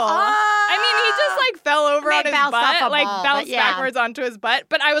fell. I mean, he just fell over on his butt, bounced backwards onto his butt,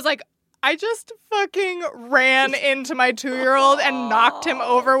 but I was I just fucking ran into my 2-year-old and knocked him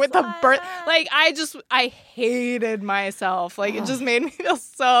over with the birth. I hated myself. It just made me feel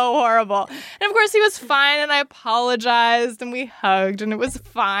so horrible. And of course, he was fine, and I apologized, and we hugged, and it was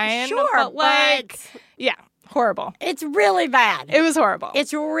fine. Sure, but yeah, horrible. It's really bad. It was horrible.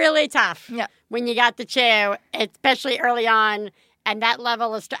 It's really tough. Yeah. When you got the chew, especially early on, and that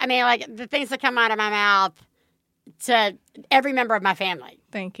level of the things that come out of my mouth to every member of my family.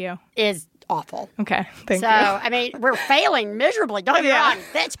 Thank you. Is awful. Okay. Thank you. So, I mean, we're failing miserably. Don't get me wrong.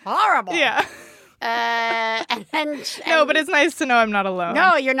 That's horrible. Yeah. No, but it's nice to know I'm not alone.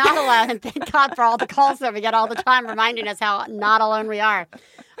 No, you're not alone. And thank God for all the calls that we get all the time reminding us how not alone we are.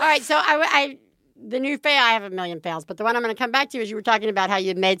 All right, so the new fail, I have a million fails, but the one I'm going to come back to is you were talking about how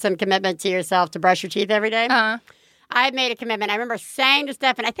you'd made some commitment to yourself to brush your teeth every day. I made a commitment. I remember saying to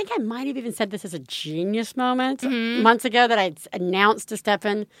Stefan, I think I might have even said this as a genius moment months ago that I'd announced to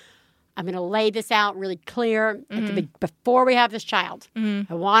Stefan, I'm going to lay this out really clear before we have this child. I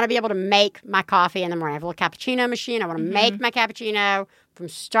want to be able to make my coffee in the morning. I have a little cappuccino machine. I want to make my cappuccino from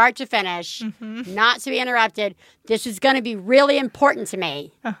start to finish, not to be interrupted. This is going to be really important to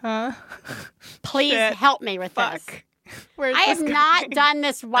me. Please help me with this. I have not done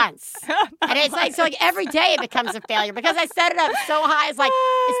this once. And it's like, so like every day it becomes a failure because I set it up so high. It's like,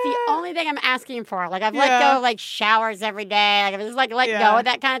 it's the only thing I'm asking for. Like I've let go of like showers every day. Like I've just like let go of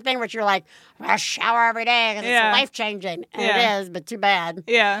that kind of thing where you're like, I shower every day because it's life changing. And it is, but too bad.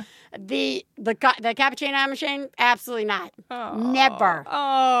 Yeah. The cappuccino machine, absolutely not. Never.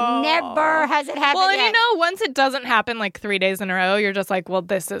 Never has it happened. Well, and yet. you know, once it doesn't happen like 3 days in a row, you're just like, well,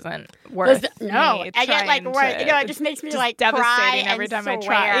 this isn't worth no. me I get like trying you know, it just makes me just like devastating cry every and time I swear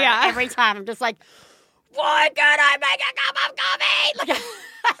try. Yeah. Every time I'm just like, why can't I make a cup of coffee? Like,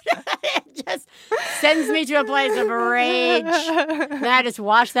 it just sends me to a place of rage. Then I just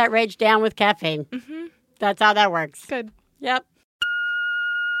wash that rage down with caffeine. That's how that works. Good. Yep.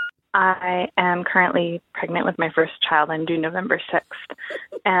 I am currently pregnant with my first child. I'm due November 6th.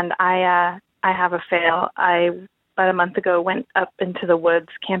 And I have a fail. I, about a month ago, went up into the woods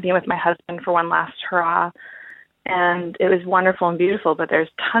camping with my husband for one last hurrah. And it was wonderful and beautiful, but there's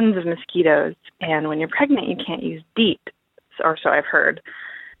tons of mosquitoes. And when you're pregnant, you can't use DEET, or so I've heard.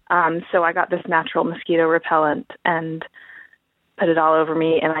 So I got this natural mosquito repellent and put it all over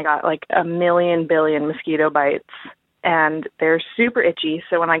me, and I got like a billion mosquito bites. And they're super itchy.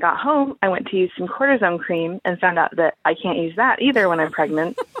 So when I got home, I went to use some cortisone cream and found out that I can't use that either when I'm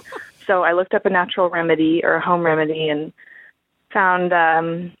pregnant. So I looked up a natural remedy or a home remedy and found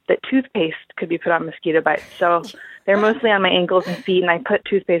that toothpaste could be put on mosquito bites. So they're mostly on my ankles and feet, and I put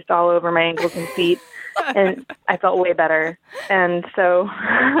toothpaste all over my ankles and feet, and I felt way better. And so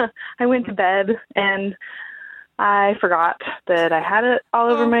I went to bed, and I forgot that I had it all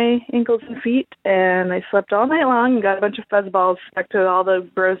over my ankles and feet, and I slept all night long and got a bunch of fuzz balls stuck to all the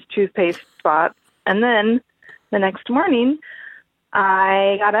gross toothpaste spots. And then the next morning,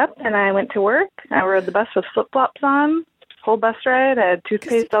 I got up and I went to work. I rode the bus with flip-flops on, whole bus ride. I had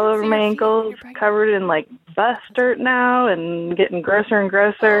toothpaste all over my ankles, covered in like bus dirt now and getting grosser and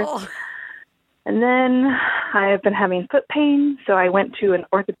grosser. And then I have been having foot pain, so I went to an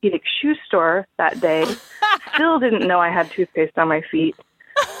orthopedic shoe store that day. Still didn't know I had toothpaste on my feet.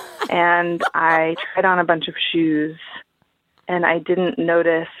 And I tried on a bunch of shoes, and I didn't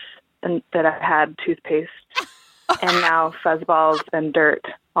notice that I had toothpaste. And now fuzzballs and dirt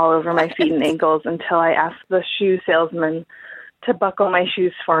all over my feet and ankles until I asked the shoe salesman to buckle my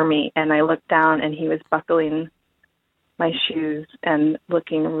shoes for me. And I looked down, and he was buckling my shoes and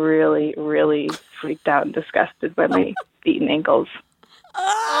looking really, really freaked out and disgusted by my feet and ankles.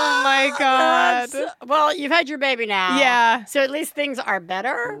 Oh my God. Well, you've had your baby now. Yeah. So at least things are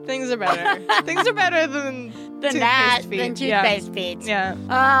better. Things are better. Things are better than toothpaste feet. Yeah.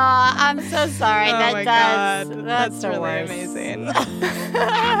 I'm so sorry. Oh my God. That's the really worst. amazing.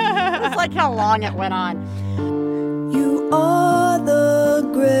 It's like how long it went on. You are the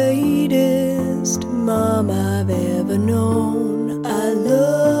greatest mom I've ever known. I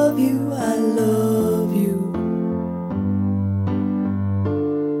love you, I love you.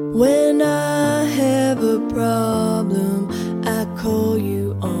 When I have a problem, I call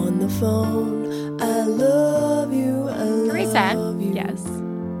you on the phone. I love you, I Theresa, love you. Yes.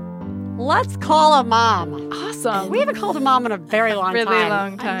 Let's call a mom. Awesome. We haven't called a mom in a very long time. Really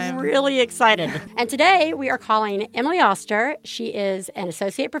long time. I'm really excited. And today we are calling Emily Oster. She is an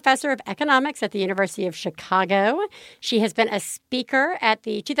associate professor of economics at the University of Chicago. She has been a speaker at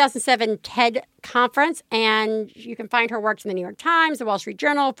the 2007 TED Conference, and you can find her works in the New York Times, the Wall Street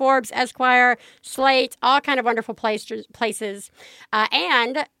Journal, Forbes, Esquire, Slate, all kind of wonderful places.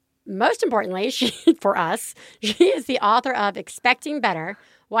 And most importantly, for us, she is the author of Expecting Better: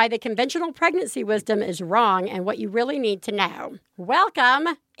 Why the Conventional Pregnancy Wisdom is Wrong and What You Really Need to Know. Welcome,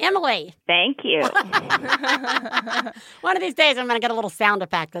 Emily. Thank you. One of these days I'm going to get a little sound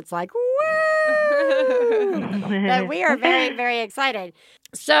effect that's like, woo! But we are very, very excited.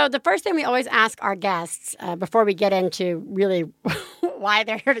 So the first thing we always ask our guests before we get into really why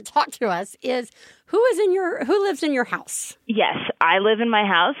they're here to talk to us is who lives in your house? Yes, I live in my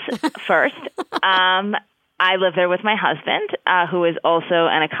house first. I live there with my husband, who is also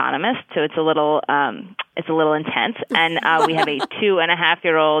an economist, so it's a little intense. And we have a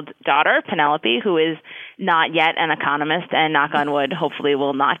 2.5-year-old daughter, Penelope, who is not yet an economist, and knock on wood, hopefully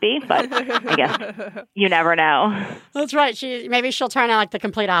will not be. But I guess you never know. That's right. Maybe she'll turn out like the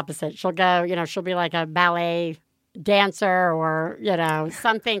complete opposite. She'll go, she'll be like a ballet dancer or,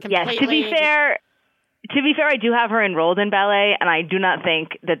 something completely. Yes, to be fair, I do have her enrolled in ballet, and I do not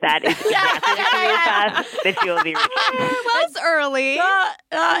think that is exactly the career path that she will be reaching. Well, it's early.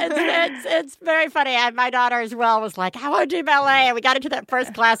 It's very funny. My daughter as well was like, I want to do ballet. And we got into that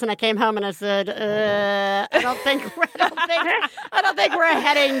first class, and I came home and I said, I don't think we're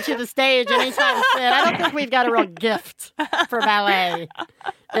heading to the stage anytime soon. I don't think we've got a real gift for ballet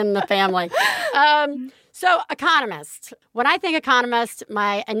in the family. So, economist. When I think economist,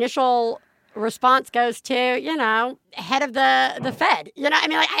 my initial response goes to, head of the Fed.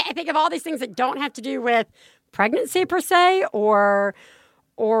 I think of all these things that don't have to do with pregnancy per se or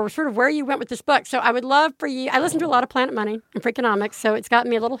sort of where you went with this book. So I would love for you, I listen to a lot of Planet Money and Freakonomics, so it's gotten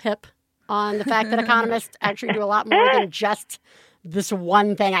me a little hip on the fact that economists actually do a lot more than just this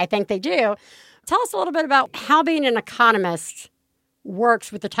one thing I think they do. Tell us a little bit about how being an economist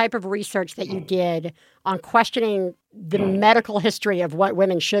works with the type of research that you did on questioning the medical history of what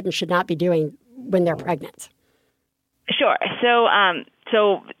women should and should not be doing when they're pregnant. Sure. So,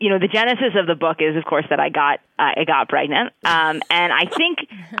 the genesis of the book is, of course, that I got pregnant, and I think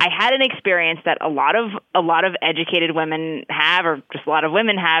I had an experience that a lot of educated women have, or just a lot of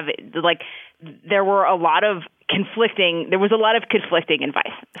women have. Like, there was a lot of conflicting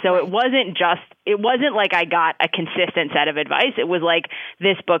advice. So it wasn't like I got a consistent set of advice. It was like,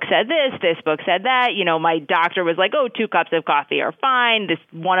 this book said this book said that. My doctor was like, 2 cups of coffee are fine.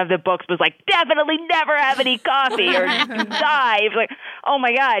 One of the books was like, definitely never have any coffee or you die. It was like, oh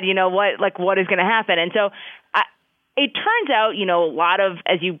my God, what is going to happen? And so it turns out, a lot of,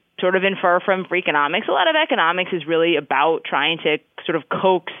 as you sort of infer from Freakonomics, a lot of economics is really about trying to sort of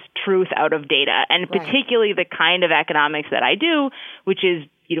coax truth out of data, and particularly the kind of economics that I do, which is,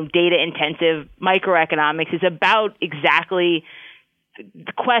 data-intensive microeconomics, is about exactly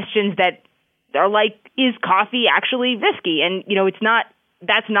the questions that are like, is coffee actually risky? And,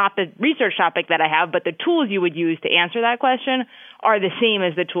 that's not the research topic that I have, but the tools you would use to answer that question are the same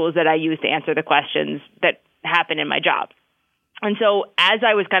as the tools that I use to answer the questions that happen in my job. And so as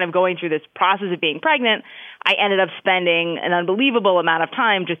I was kind of going through this process of being pregnant, I ended up spending an unbelievable amount of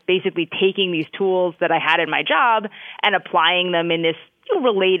time just basically taking these tools that I had in my job and applying them in this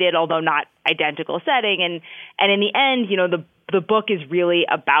related, although not identical setting. And in the end, the book is really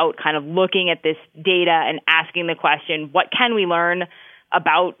about kind of looking at this data and asking the question, what can we learn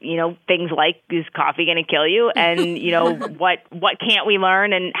about, things like, is coffee going to kill you? And, what can't we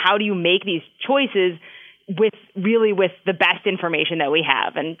learn? And how do you make these choices with the best information that we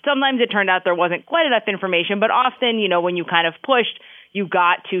have? And sometimes it turned out there wasn't quite enough information, but often, when you kind of pushed, you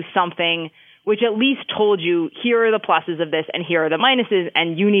got to something which at least told you, here are the pluses of this and here are the minuses,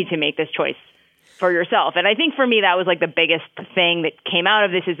 and you need to make this choice for yourself. And I think for me, that was like the biggest thing that came out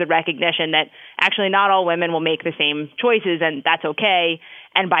of this, is the recognition that actually not all women will make the same choices, and that's okay.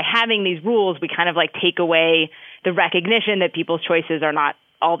 And by having these rules, we kind of like take away the recognition that people's choices are not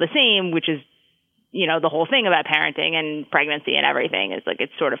all the same, which is, the whole thing about parenting and pregnancy and everything is like,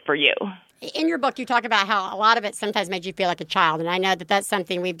 it's sort of for you. In your book, you talk about how a lot of it sometimes made you feel like a child. And I know that that's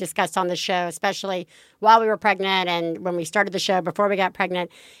something we've discussed on the show, especially while we were pregnant and when we started the show before we got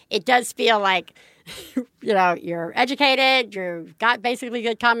pregnant. It does feel like, you're educated, you've got basically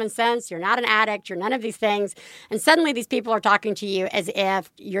good common sense, you're not an addict, you're none of these things. And suddenly these people are talking to you as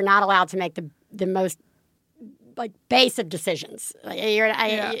if you're not allowed to make the most base of decisions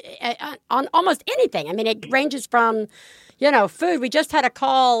on almost anything. I mean, it ranges from, food. We just had a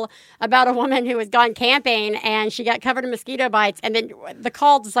call about a woman who was gone camping and she got covered in mosquito bites. And then the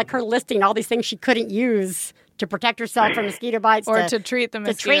call was like her listing all these things she couldn't use to protect herself from mosquito bites. Or to treat the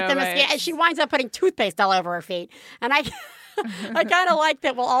mosquito bites. And she winds up putting toothpaste all over her feet. And I kind of like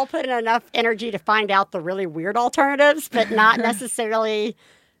that we'll all put in enough energy to find out the really weird alternatives, but not necessarily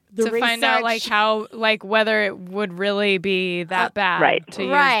to find out whether it would really be that bad to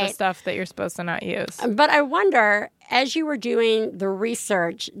use the stuff that you're supposed to not use. But I wonder, as you were doing the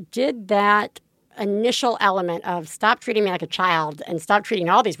research, did that initial element of stop treating me like a child and stop treating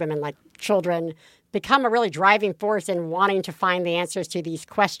all these women like children become a really driving force in wanting to find the answers to these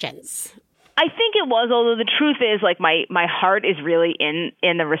questions? I think it was, although the truth is, like, my heart is really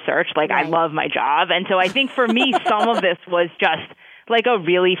in the research. Like, I love my job. And so I think for me, some of this was just like a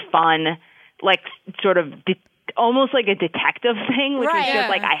really fun, like, sort of almost like a detective thing, which is just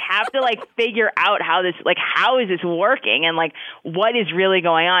like, I have to like figure out how is this working and like what is really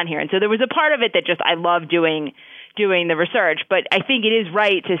going on here. And so there was a part of it that just I love doing the research, but I think it is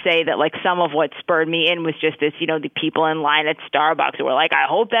right to say that like some of what spurred me in was just this, the people in line at Starbucks who were like, I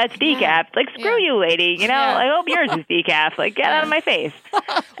hope that's decaf. Like, screw you, lady. I hope yours is decaf. Like, get out of my face.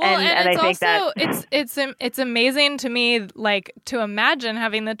 And I think that it's amazing to me, like, to imagine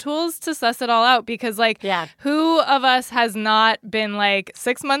having the tools to suss it all out, because like, who of us has not been like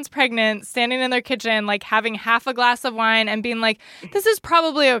 6 months pregnant, standing in their kitchen, like having half a glass of wine and being like, this is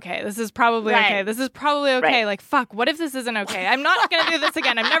probably okay. This is probably okay. This is probably okay. Like, fuck, what if this isn't okay? I'm not going to do this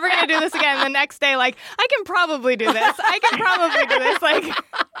again. I'm never going to do this again. And the next day, like, I can probably do this. I can probably do this. Like,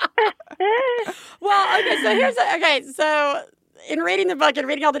 well, so in reading the book and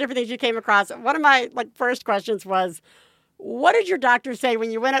reading all the different things you came across, one of my like first questions was, what did your doctor say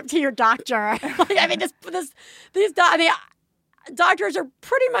when you went up to your doctor? Doctors are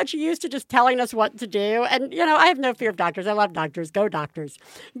pretty much used to just telling us what to do. And, I have no fear of doctors. I love doctors. Go doctors.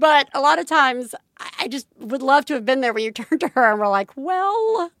 But a lot of times, I just would love to have been there when you turned to her and were like,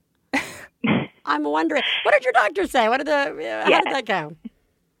 well, I'm wondering. What did your doctor say? How did that go?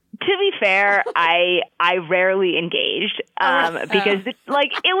 To be fair, I rarely engaged because it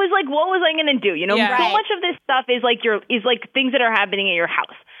was like, what was I going to do? So much of this stuff is like things that are happening at your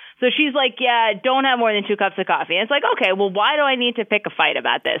house. So she's like, don't have more than 2 cups of coffee. And it's like, okay, well, why do I need to pick a fight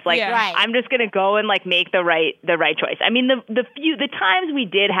about this? Like, I'm just going to go and like make the right choice. I mean, the times we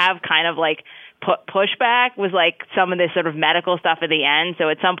did have kind of like pushback was like some of this sort of medical stuff at the end. So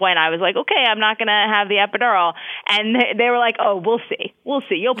at some point I was like, okay, I'm not going to have the epidural. And they were like, oh, we'll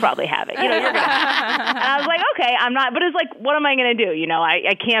see. You'll probably have it. You're going to have it. And I was like, okay, I'm not. But it's like, what am I going to do?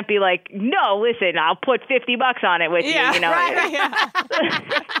 I can't be like, no, listen, I'll put $50 on it with you.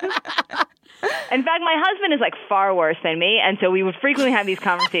 In fact, my husband is like far worse than me, and so we would frequently have these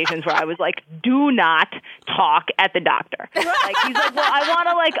conversations where I was like, "Do not talk at the doctor." Like he's like, "Well, I want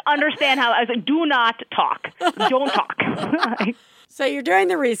to like understand how." I was like, "Do not talk. Don't talk." So you're doing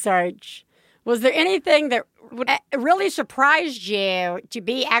the research. Was there anything that really surprised you to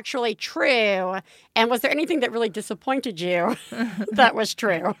be actually true, and was there anything that really disappointed you that was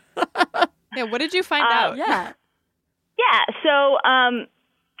true? What did you find out?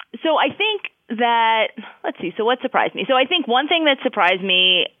 So I think that, let's see, so what surprised me? So I think one thing that surprised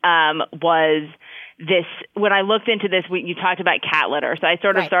me was this, when I looked into this, you talked about cat litter. So I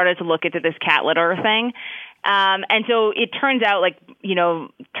sort of started to look into this cat litter thing. And so it turns out, like,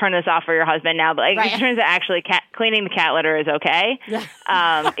 turn this off for your husband now, but it turns out actually cleaning the cat litter is okay.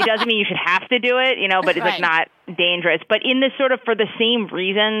 It doesn't mean you should have to do it, but it's like not dangerous. But in this sort of, for the same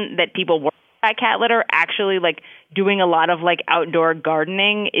reason that people work at cat litter, actually like doing a lot of like outdoor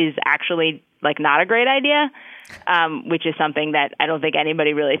gardening is actually like not a great idea, which is something that I don't think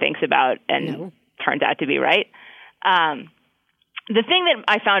anybody really thinks about and turns out to be right. The thing that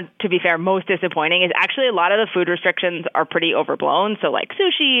I found, to be fair, most disappointing is actually a lot of the food restrictions are pretty overblown. So like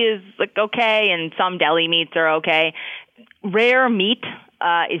sushi is like okay, and some deli meats are okay. Rare meat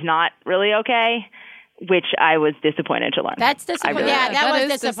is not really okay, which I was disappoined to learn. That's disappointing. That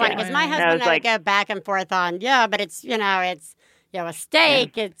was disappointing because my husband and I go back and forth on, but it's, a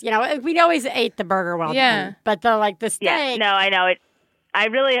steak. It's, we always ate the burger well done, but the steak. Yeah, no, I know it.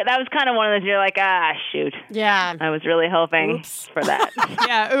 That was kind of one of those, you're like, shoot. Yeah. I was really hoping for that.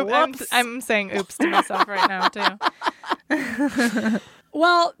 I'm saying oops to myself right now, too.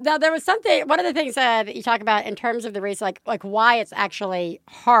 Well, now there was something, one of the things that you talk about in terms of the reason, like why it's actually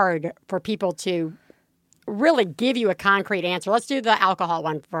hard for people to really give you a concrete answer. Let's do the alcohol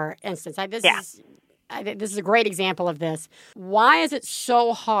one, for instance. This is a great example of this. Why is it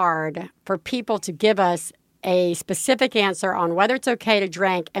so hard for people to give us a specific answer on whether it's okay to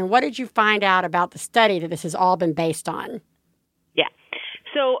drink, and what did you find out about the study that this has all been based on? Yeah.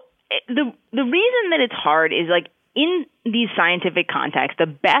 So the reason that it's hard is like in these scientific contexts,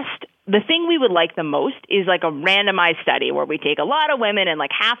 the thing we would like the most is like a randomized study where we take a lot of women and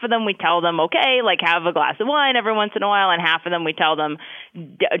like half of them we tell them, okay, like have a glass of wine every once in a while, and half of them we tell them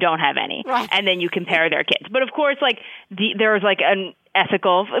don't have any. Right. And then you compare their kids. But of course, like there's like an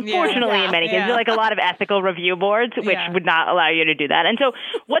ethical, fortunately in many cases, like a lot of ethical review boards, which would not allow you to do that. And so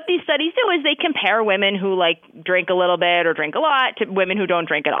what these studies do is they compare women who like drink a little bit or drink a lot to women who don't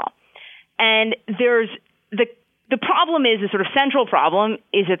drink at all. And there's the problem is, the sort of central problem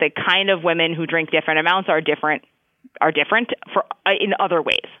is that the kind of women who drink different amounts are different for in other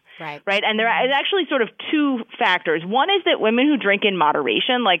ways. Right. And there is actually sort of two factors. One is that women who drink in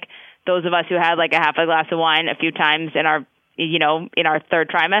moderation, like those of us who had like a half a glass of wine a few times in our third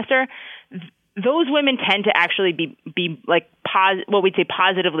trimester, those women tend to actually be like what we'd say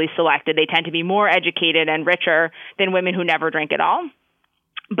positively selected. They tend to be more educated and richer than women who never drink at all.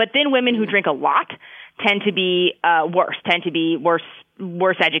 But then women who drink a lot tend to be worse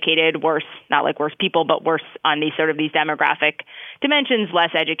educated, not like worse people, but worse on these demographic dimensions,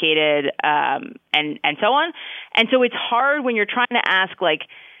 less educated, and so on. And so it's hard when you're trying to ask, like,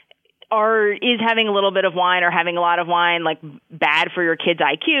 is having a little bit of wine or having a lot of wine like bad for your kid's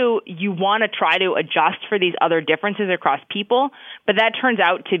IQ? You want to try to adjust for these other differences across people, but that turns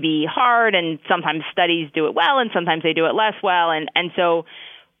out to be hard, and sometimes studies do it well and sometimes they do it less well. And so,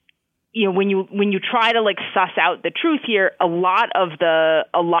 when you try to like suss out the truth here, a lot of the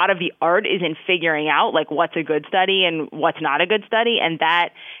art is in figuring out like what's a good study and what's not a good study, and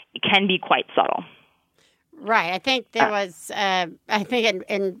that can be quite subtle. Right. I think there was,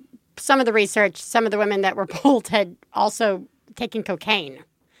 in some of the research, some of the women that were polled had also taken cocaine.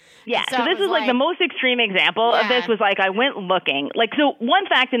 Yeah, so this is like the most extreme example of this was like I went looking. Like, so one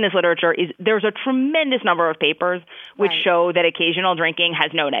fact in this literature is there's a tremendous number of papers which show that occasional drinking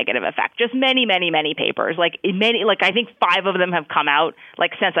has no negative effect. Just many, many, many papers. Like I think 5 of them have come out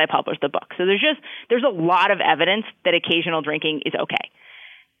like since I published the book. So there's a lot of evidence that occasional drinking is okay.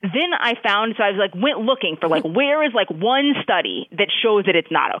 Then I went looking for like where is like one study that shows that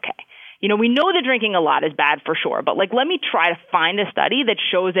it's not okay. We know that drinking a lot is bad for sure, but like let me try to find a study that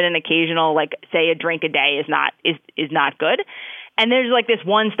shows that an occasional, like say a drink a day is not good. And there's like this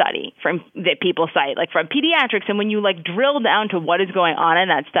one study that people cite, like from pediatrics, and when you like drill down to what is going on in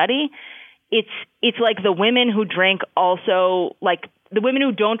that study, it's like the women who drink also like the women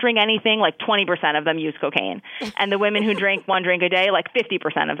who don't drink anything, like 20% of them use cocaine. And the women who drink one drink a day, like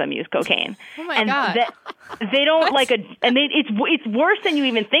 50% of them use cocaine. Oh my God. They don't it's worse than you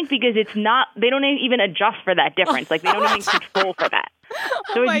even think because they don't even adjust for that difference. Like they don't even control for that.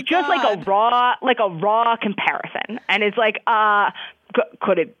 So it's just like a raw comparison. And it's like, do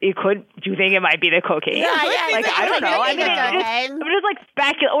you think it might be the cocaine? Yeah, like, I don't know. I mean, I'm just like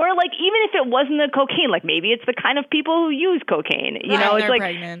speculate, or like even if it wasn't the cocaine, like maybe it's the kind of people who use cocaine. It's like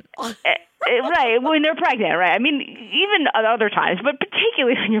pregnant. Right, when they're pregnant, right? I mean, even at other times, but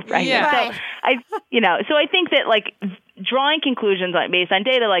particularly when you're pregnant. Yeah. So so I think that like drawing conclusions based on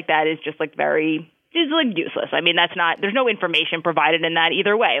data like that is just like useless. I mean, there's no information provided in that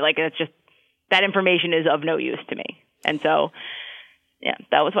either way. Like it's just that information is of no use to me, and so. Yeah,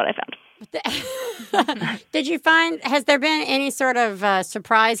 that was what I found. Did you find, has there been any sort of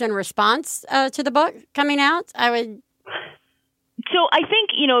surprise in response to the book coming out? So I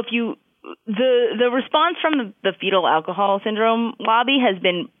think, if the response from the fetal alcohol syndrome lobby has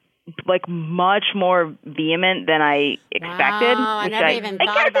been like much more vehement than I expected. Wow, I never even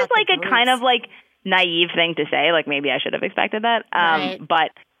thought guess about it's like the a kind of like naive thing to say. Like maybe I should have expected that. Right. But,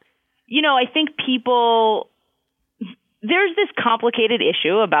 I think there's this complicated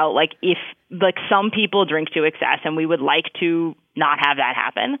issue about like if like some people drink to excess, and we would like to not have that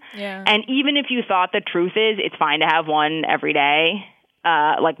happen. Yeah. And even if you thought the truth is it's fine to have one every day,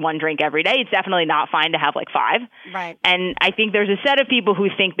 like one drink every day, it's definitely not fine to have like 5. Right. And I think there's a set of people who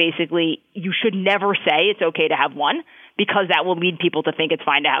think basically you should never say it's okay to have one because that will lead people to think it's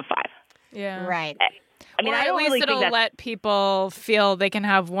fine to have 5. Yeah. Right. I mean, or I don't at least really it'll think let people feel they can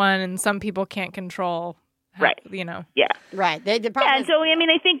have one, and some people can't control. Right. Yeah. Right. And so, I mean,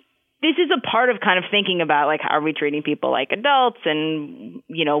 I think this is a part of kind of thinking about, like, how are we treating people like adults and,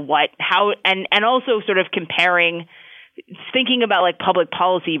 and also sort of thinking about, like, public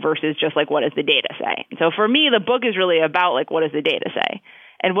policy versus just, like, what does the data say? So for me, the book is really about, like, what does the data say?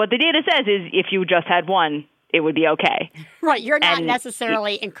 And what the data says is if you just had one, it would be okay. Right. You're not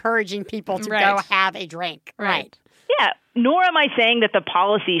necessarily encouring people to go have a drink. Right. Yeah, nor am I saying that the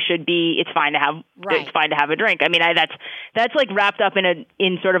policy should be it's fine to have a drink. I mean, that's like wrapped up in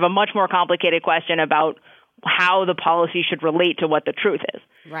sort of a much more complicated question about how the policy should relate to what the truth is.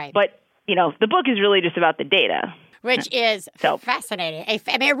 Right. But, the book is really just about the data. Which is fascinating. I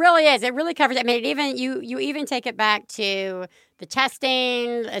mean, it really is. It really covers. I mean, you even take it back to the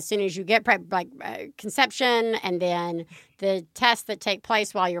testing as soon as you get conception, and then the tests that take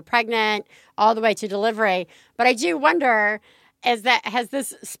place while you're pregnant, all the way to delivery. But I do wonder, has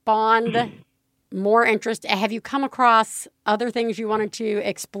this spawned more interest? Have you come across other things you wanted to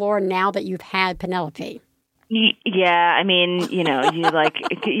explore now that you've had Penelope? Yeah, I mean,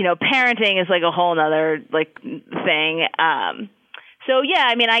 parenting is like a whole nother like thing. So yeah,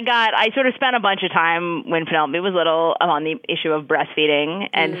 I mean, I sort of spent a bunch of time when Penelope was little on the issue of breastfeeding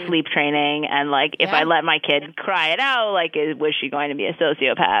and sleep training, and like if I let my kid cry it out, like was she going to be a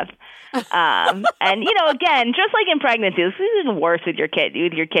sociopath? And you know, again, just like in pregnancy, this is even worse with your kid.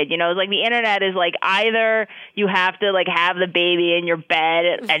 You know, like the internet is like either you have to like have the baby in your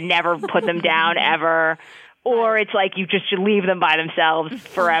bed and never put them down ever. Or it's like you just should leave them by themselves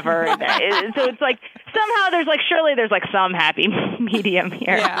forever. So it's like somehow surely there's like some happy medium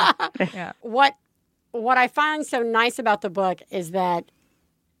here. Yeah. What I find so nice about the book is that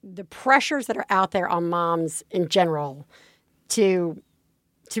the pressures that are out there on moms in general to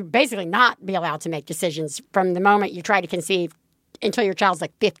basically not be allowed to make decisions from the moment you try to conceive until your child's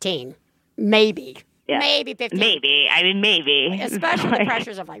like 15, maybe. Yeah. Maybe 15. Maybe. I mean, maybe. Especially the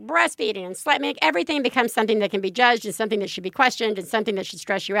pressures of like breastfeeding and sleep. Everything becomes something that can be judged and something that should be questioned and something that should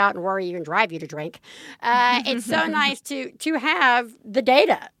stress you out and worry you and drive you to drink. It's so nice to have the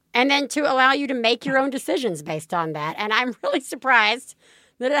data and then to allow you to make your own decisions based on that. And I'm really surprised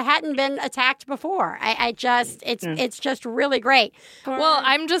that it hadn't been attacked before. It's just really great. Well,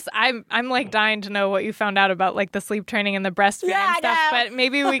 I'm like dying to know what you found out about like the sleep training and the breastfeeding and stuff. But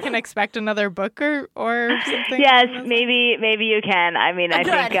maybe we can expect another book or something. Yes, maybe you can. I mean, I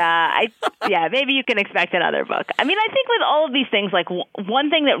think maybe you can expect another book. I mean, I think with all of these things, like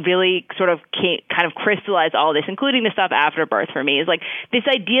one thing that really sort of kind of crystallized all this, including the stuff after birth for me, is like this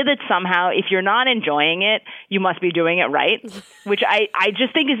idea that somehow if you're not enjoying it, you must be doing it right, which I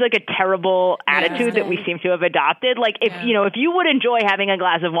just think is like a terrible attitude that we seem to have adopted. Like if you would enjoy having a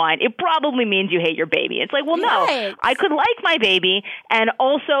glass of wine, it probably means you hate your baby. It's like, well, no, I could like my baby and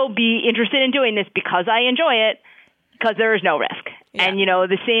also be interested in doing this because I enjoy it, because there is no risk. Yeah. And,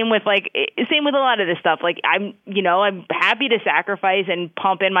 the same with a lot of this stuff. Like I'm happy to sacrifice and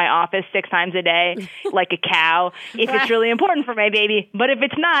pump in my office 6 times a day like a cow if it's really important for my baby. But if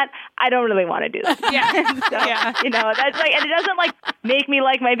it's not, I don't really want to do that. That's like, and it doesn't like make me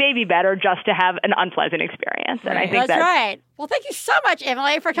like my baby better just to have an unpleasant experience. And I think that's right. Well, thank you so much,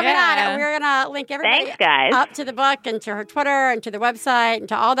 Emily, for coming on. We're going to link everybody up to the book and to her Twitter and to the website and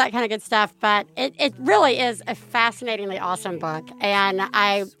to all that kind of good stuff. But it really is a fascinatingly awesome book. And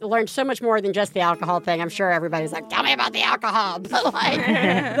I learned so much more than just the alcohol thing. I'm sure everybody's like, tell me about the alcohol. But like,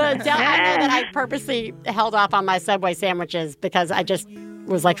 I know that I purposely held off on my Subway sandwiches because I just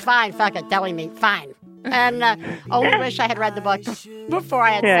was like, fine, fuck it, deli meat, fine. And only wish I had read the book before I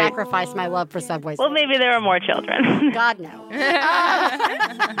had sacrificed my love for Subway. Well, maybe there are more children. God, no.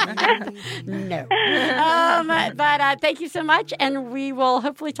 No. But thank you so much, and we will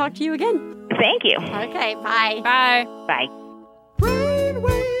hopefully talk to you again. Thank you. Okay, bye. Bye. Bye.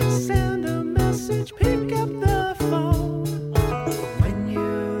 Brainwaves send a message, pick up the phone. When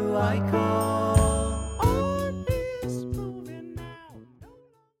you I call on this moving now.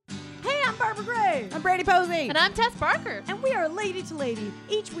 Hey, I'm Barbara Gray. I'm Brady Posey. And I'm Tess Barker. And we are Lady to Lady.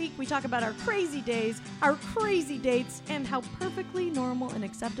 Each week we talk about our crazy days, our crazy dates, and how perfectly normal and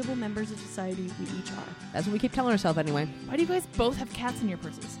acceptable members of society we each are. That's what we keep telling ourselves anyway. Why do you guys both have cats in your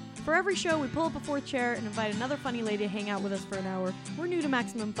purses? For every show, we pull up a 4th chair and invite another funny lady to hang out with us for an hour. We're new to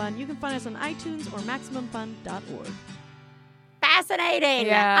Maximum Fun. You can find us on iTunes or MaximumFun.org. Fascinating.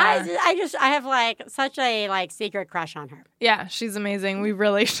 Yeah. I have like such a secret crush on her. Yeah, she's amazing. We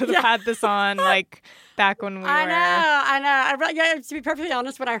really should have had this on back when we were. I know. To be perfectly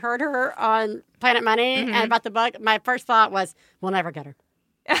honest, when I heard her on Planet Money and about the book, my first thought was, we'll never get her.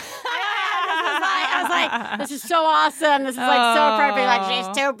 I was like, this is so awesome. This is like so perfect. Like she's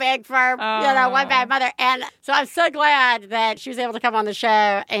too big for, one bad mother. And so I'm so glad that she was able to come on the show.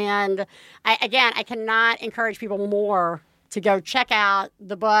 And I cannot encourage people more to go check out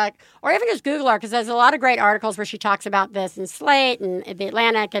the book or even just Google her, because there's a lot of great articles where she talks about this in Slate and The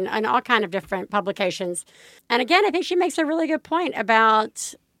Atlantic and all kind of different publications. And again, I think she makes a really good point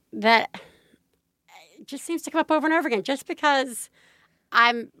about that. It just seems to come up over and over again. Just because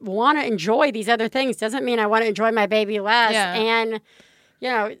I want to enjoy these other things doesn't mean I want to enjoy my baby less. Yeah. And,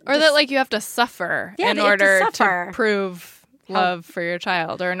 or that you have to suffer in order to prove love for your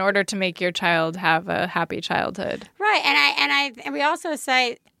child, or in order to make your child have a happy childhood. Right. And we also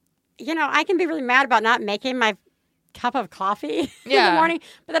say, I can be really mad about not making my cup of coffee in the morning,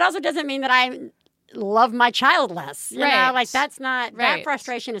 but that also doesn't mean that I love my child less. You know, like that's not, that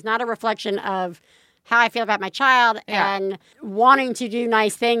frustration is not a reflection of how I feel about my child, and wanting to do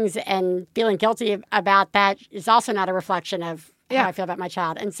nice things and feeling guilty about that is also not a reflection of how I feel about my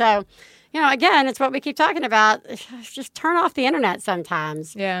child. And so, again, it's what we keep talking about. Just turn off the internet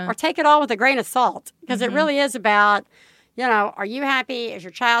sometimes, or take it all with a grain of salt, because it really is about, are you happy? Is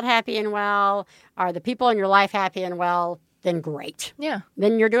your child happy and well? Are the people in your life happy and well? then great. Yeah.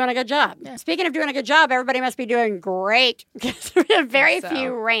 Then you're doing a good job. Yeah. Speaking of doing a good job, everybody must be doing great because we have very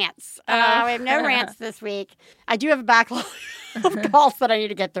few rants. We have no rants this week. I do have a backlog of calls that I need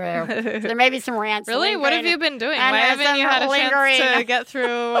to get through. So there may be some rants. Really? What have you been doing? Why haven't you had a chance to get through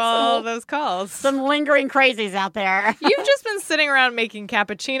all those calls? Some lingering crazies out there. You've just been sitting around making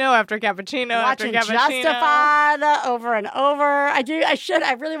cappuccino after cappuccino Watching after cappuccino. Justified over and over. I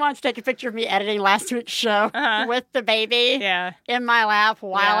really wanted to take a picture of me editing last week's show with the baby in my lap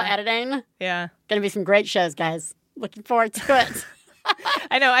while editing. Yeah. Going to be some great shows, guys. Looking forward to it.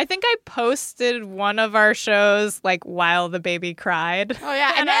 I know. I think I posted one of our shows like while the baby cried. Oh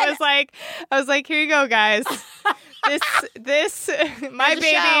yeah, and I was like, here you go, guys. This my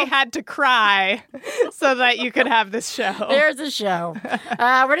baby had to cry so that you could have this show. There's a show.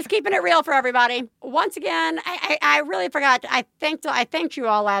 We're just keeping it real for everybody. Once again, I really forgot. I thanked you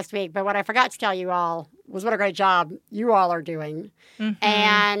all last week, but what I forgot to tell you all was what a great job you all are doing. Mm-hmm.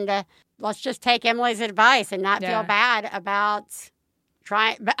 And let's just take Emily's advice and not feel bad about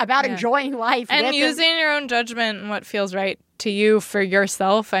enjoying life and using your own judgment and what feels right to you for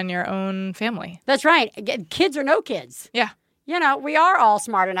yourself and your own family. That's right. Kids or no kids. Yeah. We are all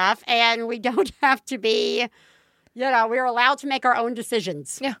smart enough and we don't have to be, we're allowed to make our own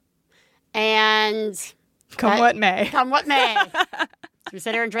decisions. Yeah. And come what may. Come what may. We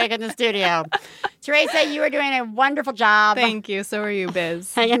sit here and drink in the studio. Theresa, you are doing a wonderful job. Thank you. So are you,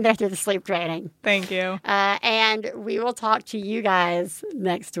 Biz. Hang in there through the sleep training. Thank you. And we will talk to you guys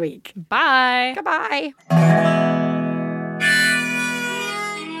next week. Bye. Goodbye.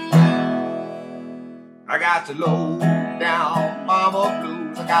 I got the low down mama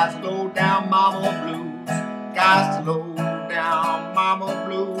blues. I got the low down mama blues. Got the low down mama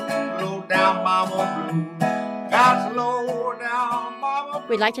blues. Low down mama blues. Got the low down mama.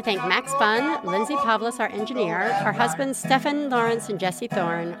 We'd like to thank Max Fun, Lindsay Pavlis, our engineer, our husbands Stefan Lawrence and Jesse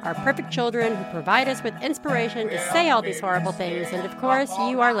Thorne, our perfect children who provide us with inspiration to say all these horrible things, and of course,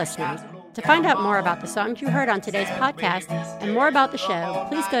 you, our listeners. To find out more about the songs you heard on today's podcast and more about the show,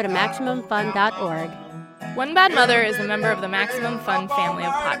 please go to MaximumFun.org. One Bad Mother is a member of the Maximum Fun family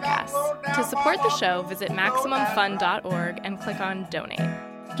of podcasts. To support the show, visit MaximumFun.org and click on Donate.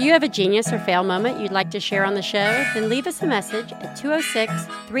 Do you have a genius or fail moment you'd like to share on the show? Then leave us a message at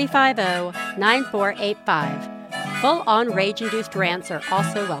 206-350-9485. Full-on rage-induced rants are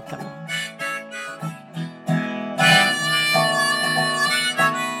also welcome.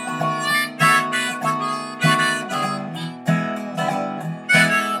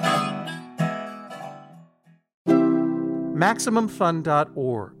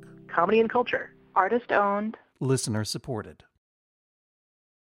 MaximumFun.org. Comedy and culture. Artist owned. Listener supported.